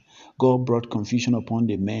confusion. God brought confusion upon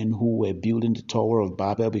the men who were building the Tower of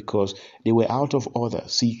Babel because they were out of order.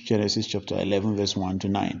 See Genesis chapter 11, verse 1 to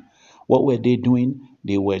 9. What were they doing?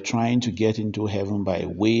 They were trying to get into heaven by a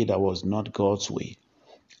way that was not God's way.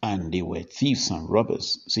 And they were thieves and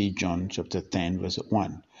robbers. See John chapter 10, verse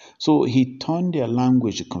 1. So he turned their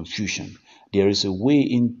language to confusion. There is a way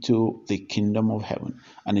into the kingdom of heaven,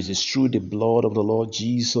 and it is through the blood of the Lord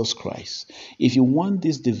Jesus Christ. If you want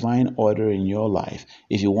this divine order in your life,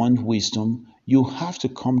 if you want wisdom, you have to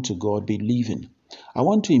come to God believing. I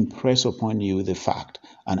want to impress upon you the fact,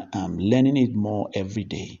 and I'm learning it more every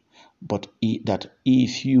day, but that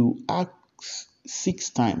if you ask 6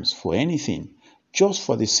 times for anything, just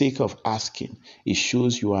for the sake of asking, it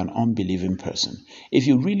shows you are an unbelieving person. If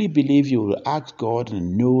you really believe, you will ask God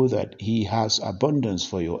and know that He has abundance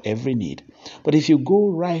for your every need. But if you go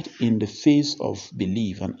right in the face of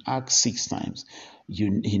belief and ask 6 times,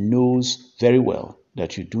 He knows very well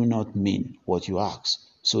that you do not mean what you ask,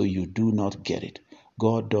 so you do not get it.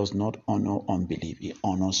 God does not honor unbelief, He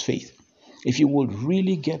honors faith. If you would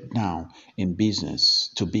really get down in business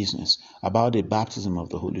about the baptism of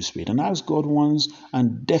the Holy Spirit and ask God once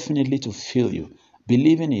and definitely to fill you,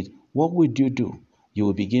 believe in it, what would you do? You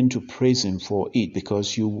will begin to praise Him for it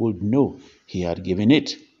because you would know He had given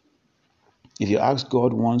it. If you ask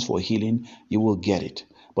God once for healing, you will get it.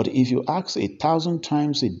 But if you ask 1,000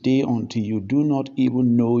 times a day until you do not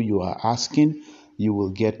even know you are asking, you will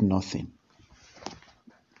get nothing.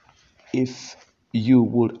 If you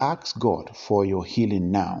would ask God for your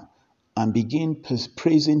healing now and begin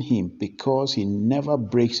praising Him because He never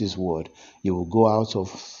breaks His word, you will go out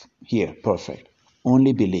of here perfect.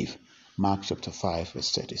 Only believe. Mark chapter 5,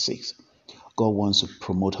 verse 36. God wants to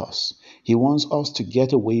promote us. He wants us to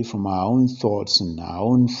get away from our own thoughts and our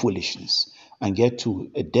own foolishness and get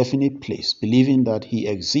to a definite place, believing that He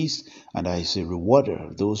exists and that He is a rewarder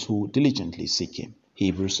of those who diligently seek Him.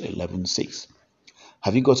 Hebrews 11:6.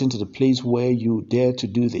 Have you gotten to the place where you dare to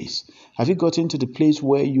do this? Have you gotten to the place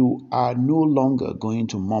where you are no longer going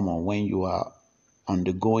to murmur when you are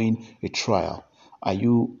undergoing a trial? Are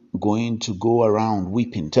you going to go around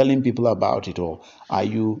weeping, telling people about it, or are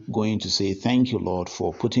you going to say, "Thank you, Lord,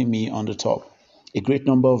 for putting me on the top"? A great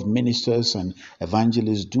number of ministers and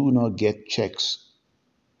evangelists do not get checks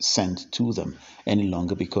sent to them any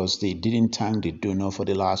longer because they didn't thank the donor for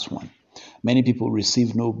the last one. Many people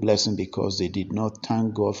receive no blessing because they did not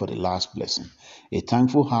thank God for the last blessing. A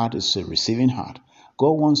thankful heart is a receiving heart.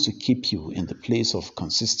 God wants to keep you in the place of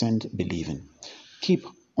consistent believing. Keep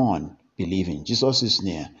on believing. Jesus is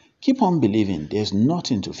near. Keep on believing. There's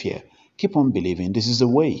nothing to fear. Keep on believing. This is the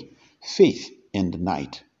way. Faith in the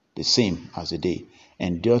night, the same as the day.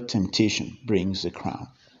 Endure temptation brings the crown.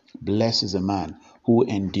 Blessed is the man who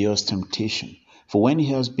endures temptation, for when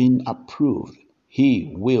he has been approved,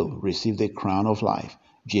 he will receive the crown of life.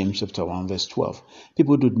 James chapter 1 verse 12.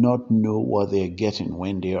 People do not know what they are getting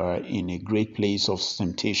when they are in a great place of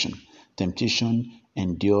temptation. Temptation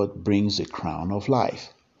endured brings the crown of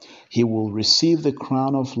life. He will receive the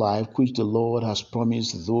crown of life which the Lord has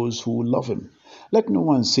promised those who love Him. Let no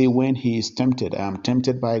one say when he is tempted, "I am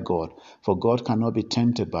tempted by God," for God cannot be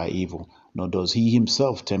tempted by evil, nor does He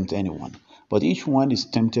Himself tempt anyone. But each one is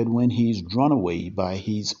tempted when he is drawn away by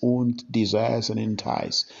his own desires and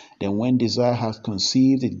enticed. Then when desire has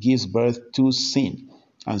conceived, it gives birth to sin.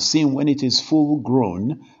 And sin, when it is full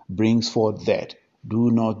grown, brings forth death.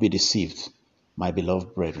 Do not be deceived, my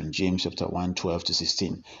beloved brethren. James chapter 1, 12 to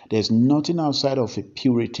 16. There's nothing outside of a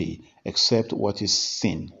purity except what is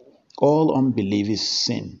sin. All unbelief is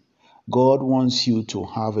sin. God wants you to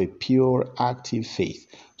have a pure, active faith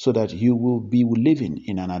so that you will be living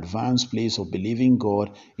in an advanced place of believing God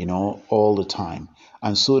all the time,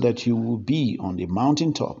 and so that you will be on the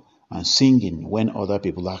mountaintop and singing when other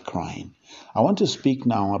people are crying. I want to speak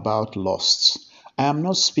now about lusts. I am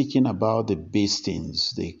not speaking about the base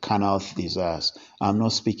things, the carnal desires. I'm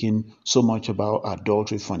not speaking so much about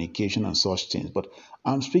adultery, fornication, and such things, but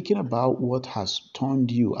I'm speaking about what has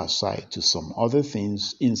turned you aside to some other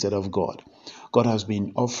things instead of God. God has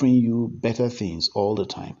been offering you better things all the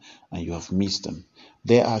time, and you have missed them.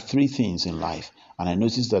 There are 3 things in life, and I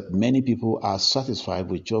notice that many people are satisfied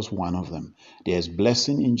with just one of them. There's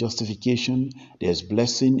blessing in justification, there's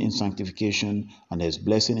blessing in sanctification, and there's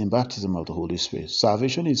blessing in baptism of the Holy Spirit.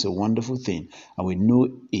 Salvation is a wonderful thing, and we know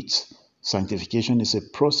it. Sanctification is a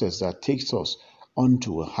process that takes us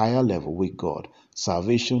onto a higher level with God.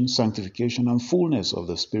 Salvation, sanctification, and fullness of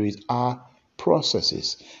the Spirit are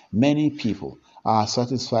processes. Many people are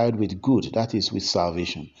satisfied with good, that is, with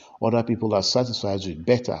salvation. Other people are satisfied with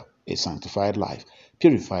better, a sanctified life.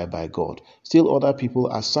 purified by God. Still other people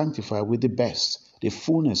are sanctified with the best, the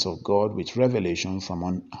fullness of God with revelation from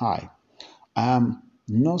on high. I am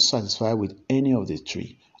not satisfied with any of the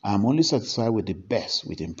three. I am only satisfied with the best,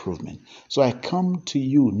 with improvement. So I come to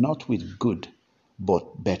you not with good,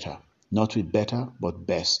 but better. Not with better, but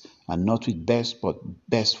best. And not with best, but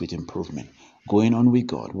best with improvement. Going on with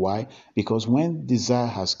God. Why? Because when desire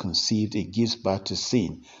has conceived, it gives birth to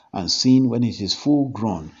sin. And sin, when it is full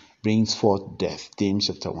grown, brings forth death. James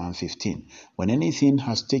chapter 1:15. When anything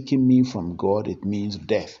has taken me from God, it means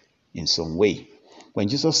death in some way. When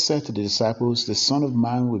Jesus said to the disciples, the Son of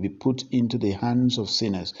Man will be put into the hands of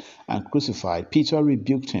sinners and crucified, Peter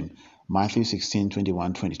rebuked him. Matthew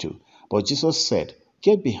 16:21-22. But Jesus said,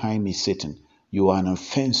 get behind me, Satan. You are an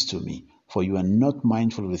offense to me, for you are not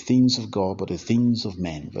mindful of the things of God, but the things of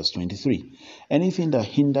men. Verse 23. Anything that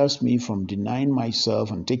hinders me from denying myself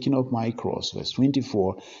and taking up my cross, verse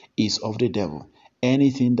 24, is of the devil.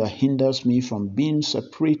 Anything that hinders me from being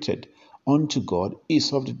separated unto God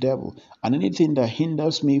is of the devil, and anything that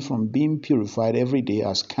hinders me from being purified every day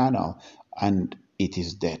as carnal, and it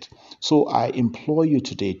is dead. So I implore you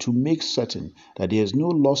today to make certain that there is no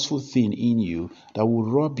lustful thing in you that will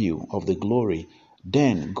rob you of the glory.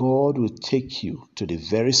 Then God will take you to the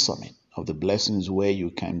very summit of the blessings where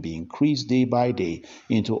you can be increased day by day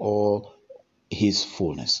into all his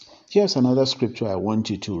fullness. Here's another scripture I want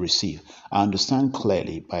you to receive. I understand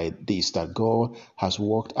clearly by this that God has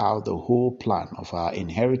worked out the whole plan of our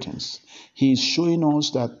inheritance. He is showing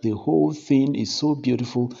us that the whole thing is so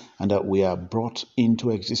beautiful and that we are brought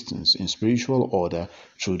into existence in spiritual order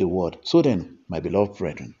through the word. So then, my beloved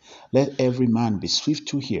brethren, let every man be swift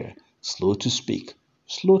to hear, slow to speak,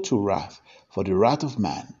 slow to wrath, for the wrath of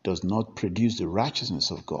man does not produce the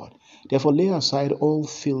righteousness of God. Therefore lay aside all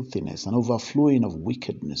filthiness and overflowing of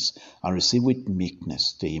wickedness, and receive with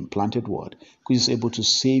meekness the implanted word, which is able to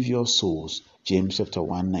save your souls. James chapter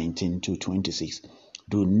 1:19-26.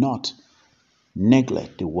 Do not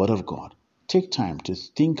neglect the word of God. Take time to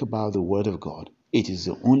think about the word of God. It is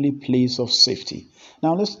the only place of safety.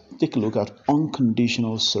 Now let's take a look at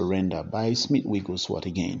Unconditional Surrender by Smith Wigglesworth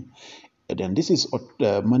again. Then this is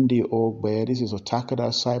Monday Org, where this is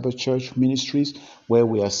Otakada Cyber Church Ministries, where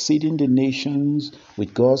we are seeding the nations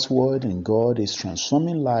with God's word, and God is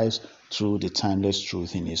transforming lives through the timeless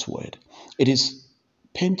truth in his word. It is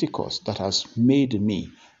Pentecost that has made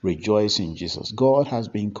me rejoice in Jesus. God has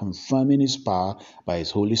been confirming his power by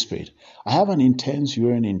his Holy Spirit. I have an intense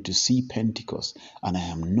yearning to see Pentecost, and I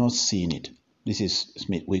am not seeing it. This is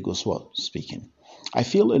Smith Wigglesworth speaking. I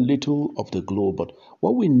feel a little of the glow, but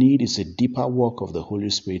what we need is a deeper work of the Holy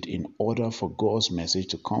Spirit in order for God's message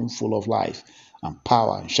to come full of life and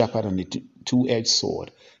power and sharper than the two-edged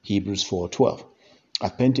sword. Hebrews 4:12.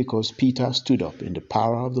 At Pentecost, Peter stood up in the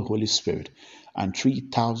power of the Holy Spirit, and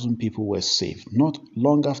 3,000 people were saved. Not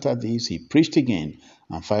long after this, he preached again,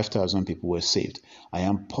 and 5,000 people were saved. I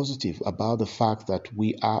am positive about the fact that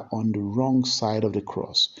we are on the wrong side of the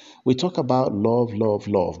cross. We talk about love, love,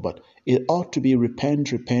 love, but it ought to be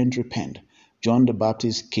repent, repent, repent. John the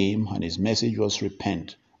Baptist came and his message was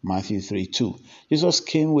repent. Matthew 3:2. Jesus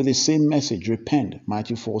came with the same message, repent.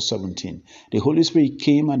 Matthew 4:17. The Holy Spirit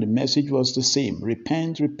came and the message was the same,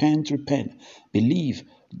 repent, repent, repent. Believe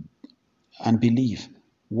and believe.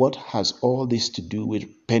 What has all this to do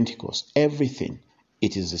with Pentecost? Everything.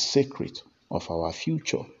 It is the secret of our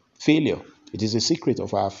future failure. It is the secret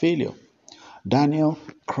of our failure. Daniel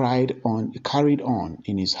carried on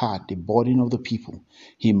in his heart the burden of the people.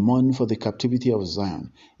 He mourned for the captivity of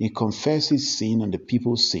Zion. He confessed his sin and the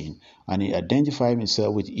people's sin, and he identified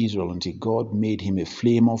himself with Israel until God made him a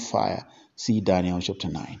flame of fire. See Daniel chapter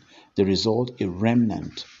 9. The result, a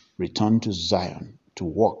remnant returned to Zion to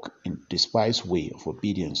walk in the despised way of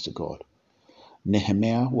obedience to God.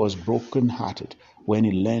 Nehemiah was broken-hearted when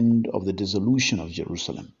he learned of the dissolution of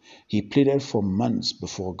Jerusalem. He pleaded for months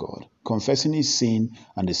before God, confessing his sin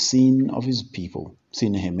and the sin of his people. See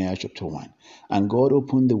Nehemiah chapter 1. And God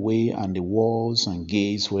opened the way, and the walls and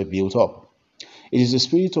gates were built up. It is the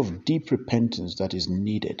spirit of deep repentance that is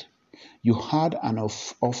needed. You had an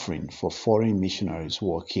offering for foreign missionaries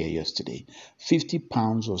work here yesterday.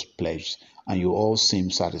 £50 was pledged, and you all seem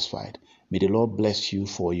satisfied. May the Lord bless you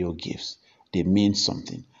for your gifts. They mean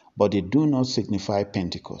something, but they do not signify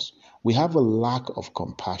Pentecost. We have a lack of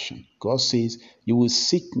compassion. God says, you will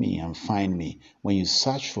seek me and find me when you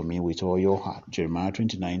search for me with all your heart. Jeremiah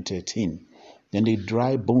 29:13. Then the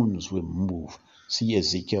dry bones will move. See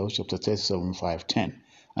Ezekiel chapter 37, 5:10.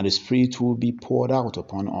 And the Spirit will be poured out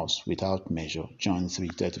upon us without measure. John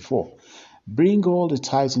 3:34. Bring all the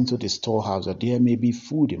tithes into the storehouse, that there may be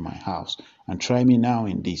food in my house. And try me now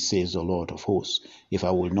in this, says the Lord of hosts, if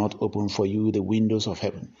I will not open for you the windows of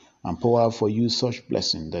heaven, and pour out for you such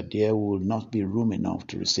blessing that there will not be room enough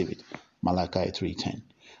to receive it. Malachi 3:10.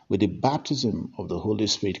 With the baptism of the Holy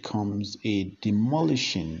Spirit comes a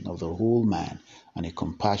demolishing of the whole man and a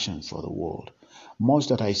compassion for the world. Much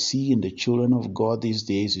that I see in the children of God these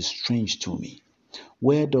days is strange to me.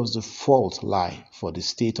 Where does the fault lie for the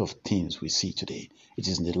state of things we see today? It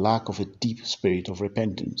is in the lack of a deep spirit of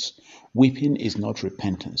repentance. Weeping is not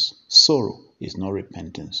repentance. Sorrow is not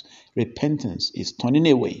repentance. Repentance is turning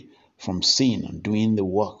away from sin and doing the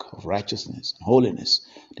work of righteousness and holiness.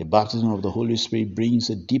 The baptism of the Holy Spirit brings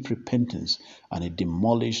a deep repentance and a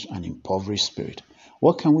demolished and impoverished spirit.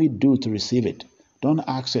 What can we do to receive it? Don't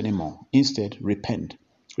ask anymore. Instead, repent.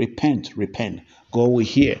 Repent, repent. God will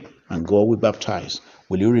hear and God will baptize.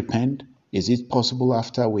 Will you repent? Is it possible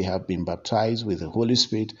after we have been baptized with the Holy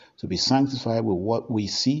Spirit to be sanctified with what we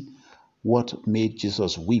see? What made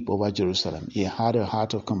Jesus weep over Jerusalem? He had a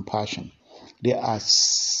heart of compassion. There are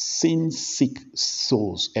sin-sick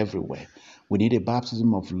souls everywhere. We need a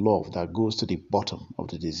baptism of love that goes to the bottom of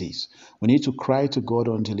the disease. We need to cry to God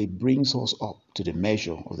until He brings us up to the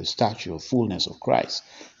measure of the stature of fullness of Christ.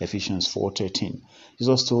 Ephesians 4:13.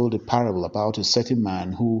 Jesus told a parable about a certain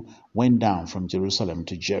man who went down from Jerusalem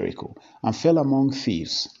to Jericho and fell among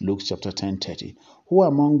thieves. Luke chapter 10:30. Who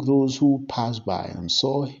among those who passed by and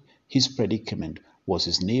saw his predicament was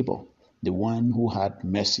his neighbor, the one who had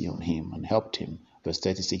mercy on him and helped him? Verse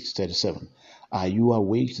 36-37. Are you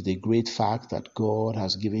awake to the great fact that God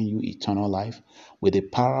has given you eternal life? With the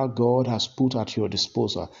power God has put at your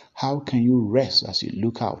disposal, how can you rest as you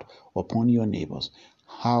look out upon your neighbors?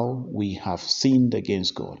 How we have sinned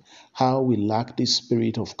against God. How we lack this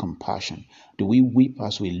spirit of compassion. Do we weep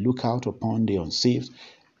as we look out upon the unsaved?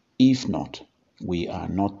 If not, we are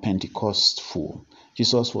not Pentecost full.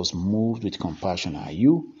 Jesus was moved with compassion. Are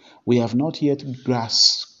you? We have not yet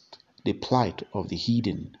grasped the plight of the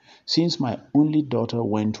heathen. Since my only daughter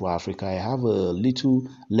went to Africa, I have a little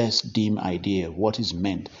less dim idea of what is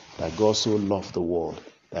meant that God so loved the world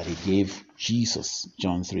that He gave Jesus.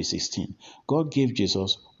 John 3:16. God gave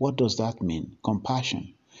Jesus. What does that mean?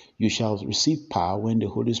 Compassion. You shall receive power when the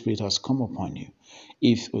Holy Spirit has come upon you.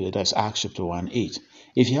 That's Acts chapter 1:8.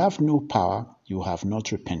 If you have no power, you have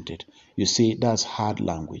not repented. You say that's hard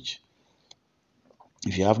language.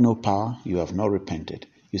 If you have no power, you have not repented.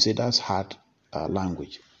 You say that's hard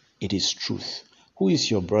language. It is truth. Who is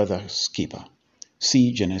your brother's keeper?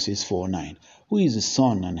 See Genesis 4:9. Who is the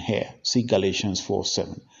son and heir? See Galatians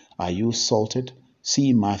 4:7. Are you salted?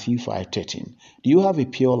 See Matthew 5:13. Do you have a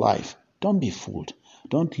pure life? Don't be fooled.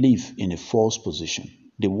 Don't live in a false position.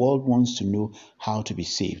 The world wants to know how to be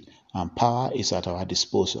saved, and power is at our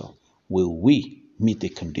disposal. Will we meet the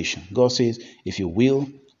condition? God says, if you will,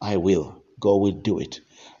 I will. God will do it.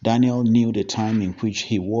 Daniel knew the time in which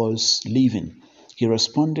he was living. He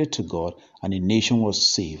responded to God, and a nation was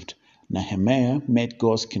saved. Nehemiah met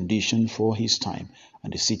God's condition for his time,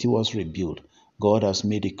 and the city was rebuilt. God has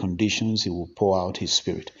made the conditions. He will pour out His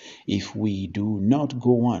Spirit. If we do not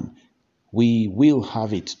go on, we will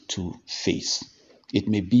have it to face. It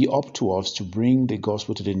may be up to us to bring the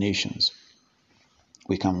gospel to the nations.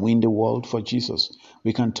 We can win the world for Jesus.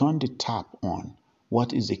 We can turn the tap on.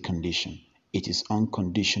 What is the condition? It is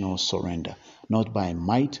unconditional surrender, not by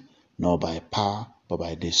might, nor by power, but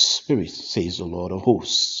by the Spirit, says the Lord of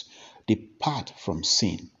hosts. Depart from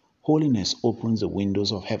sin. Holiness opens the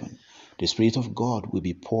windows of heaven. The Spirit of God will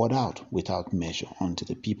be poured out without measure until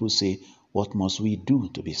the people say, what must we do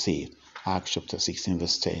to be saved? Acts chapter 16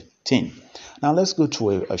 verse 10. Now let's go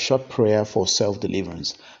to a short prayer for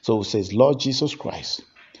self-deliverance. So it says, Lord Jesus Christ,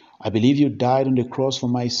 I believe you died on the cross for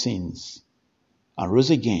my sins and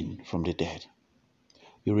rose again from the dead.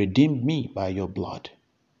 You redeemed me by your blood,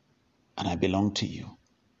 and I belong to you.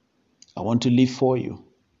 I want to live for you.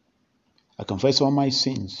 I confess all my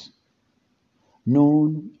sins,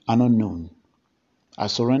 known and unknown. I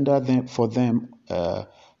surrender them for them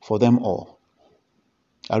all.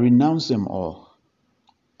 I renounce them all.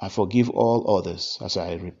 I forgive all others as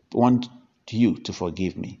I want you to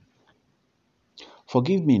forgive me.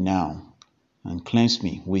 Forgive me now and cleanse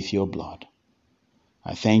me with your blood.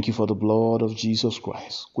 I thank you for the blood of Jesus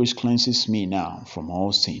Christ, which cleanses me now from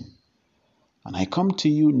all sin. And I come to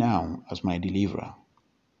you now as my deliverer.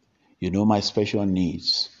 You know my special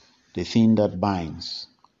needs, the thing that binds,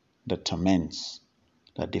 that torments,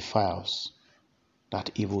 that defiles, that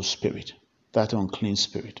evil spirit, that unclean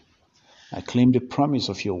spirit. I claim the promise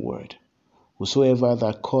of your word. Whosoever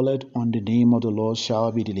that calleth on the name of the Lord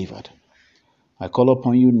shall be delivered. I call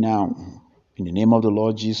upon you now in the name of the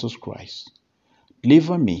Lord Jesus Christ.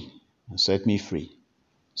 Deliver me and set me free.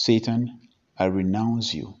 Satan, I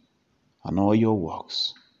renounce you and all your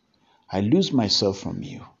works. I lose myself from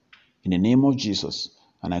you in the name of Jesus,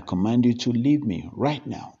 and I command you to leave me right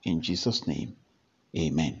now in Jesus' name.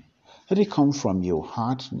 Amen. Let it come from your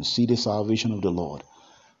heart and see the salvation of the Lord.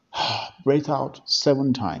 Breathe out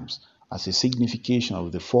 7 times as a signification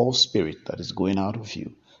of the false spirit that is going out of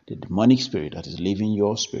you, the demonic spirit that is leaving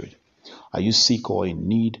your spirit. Are you sick or in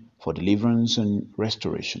need for deliverance and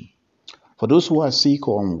restoration? For those who are sick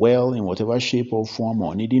or unwell in whatever shape or form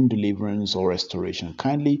or needing deliverance or restoration,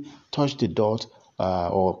 kindly touch the dot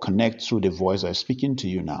or connect through the voice I'm speaking to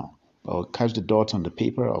you now. Or catch the dot on the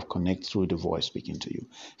paper or connect through the voice speaking to you.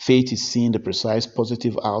 Faith is seeing the precise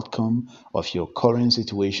positive outcome of your current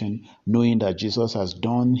situation, knowing that Jesus has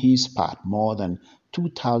done his part more than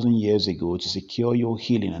 2,000 years ago to secure your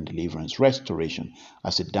healing and deliverance, restoration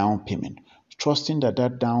as a down payment. Trusting that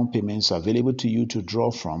that down payment is available to you to draw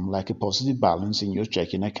from like a positive balance in your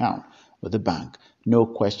checking account with the bank. No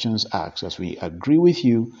questions asked as we agree with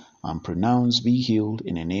you and pronounce be healed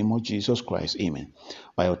in the name of Jesus Christ. Amen.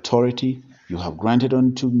 By authority you have granted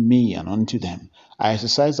unto me and unto them, I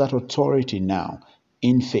exercise that authority now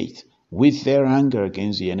in faith with their anger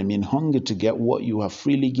against the enemy and hunger to get what you have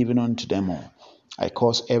freely given unto them all. I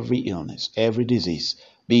cause every illness, every disease,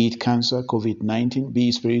 be it cancer, COVID-19, be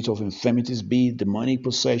it spirit of infirmities, be it demonic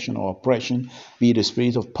possession or oppression, be it the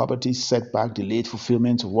spirit of poverty, setback, delayed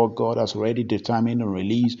fulfillment of what God has already determined and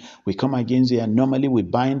released. We come against the anomaly, we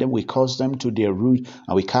bind them, we cause them to their root,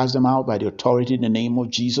 and we cast them out by the authority in the name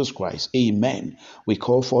of Jesus Christ. Amen. We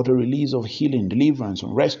call for the release of healing, deliverance,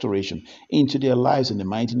 and restoration into their lives in the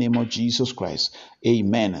mighty name of Jesus Christ.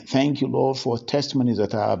 Amen. Thank you, Lord, for testimonies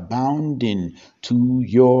that are abounding to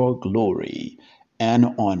your glory and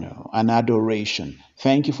honor and adoration.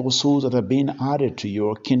 Thank you for souls that are being added to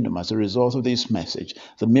your kingdom as a result of this message.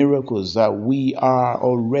 The miracles that we are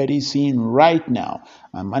already seeing right now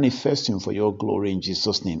are manifesting for your glory in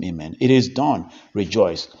Jesus' name. Amen. It is done.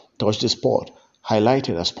 Rejoice. Touch the spot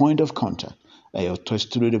highlighted as point of contact. Touch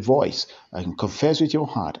through the voice. I can confess with your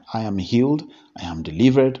heart, I am healed, I am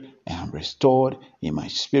delivered, I am restored in my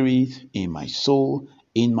spirit, in my soul,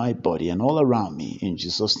 in my body, and all around me. In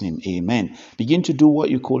Jesus' name, amen. Begin to do what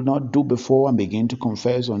you could not do before and begin to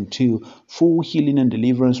confess until full healing and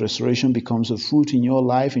deliverance, restoration becomes a fruit in your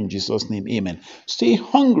life. In Jesus' name, amen. Stay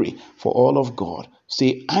hungry for all of God.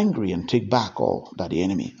 Stay angry and take back all that the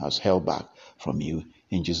enemy has held back from you.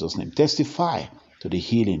 In Jesus' name, testify to the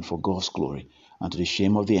healing for God's glory and to the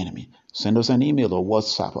shame of the enemy. Send us an email or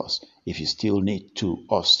WhatsApp us if you still need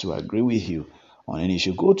us to agree with you on any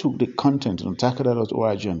issue. Go to the content on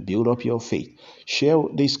takada.org and build up your faith. Share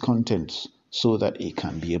this content so that it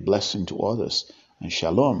can be a blessing to others. And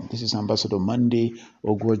shalom. This is Ambassador Monday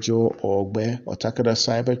Ogwojo Ogbe, Takada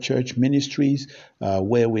Cyber Church Ministries,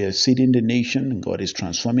 where we are seeding the nation and God is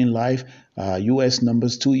transforming life. US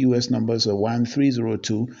numbers, 2 US numbers are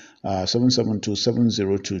 1302 772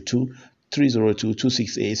 7022.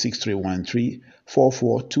 302-268-6313,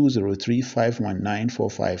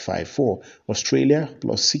 44203-519-4554. Australia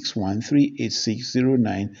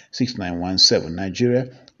 +61-386-09-6917. Nigeria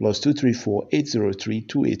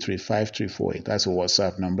 +234-803-283-5348. That's a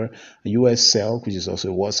WhatsApp number. US cell, which is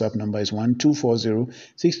also a WhatsApp number, is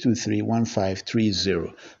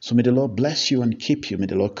 1240-623-1530. So may the Lord bless you and keep you. May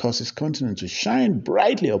the Lord cause his countenance to shine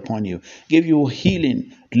brightly upon you, give you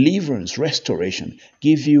healing, deliverance, restoration,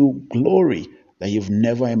 give you glory that you've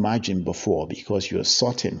never imagined before, because you are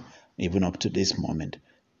certain even up to this moment.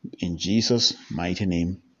 In Jesus' mighty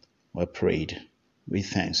name, we prayed with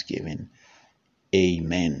thanksgiving.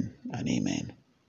 Amen and amen.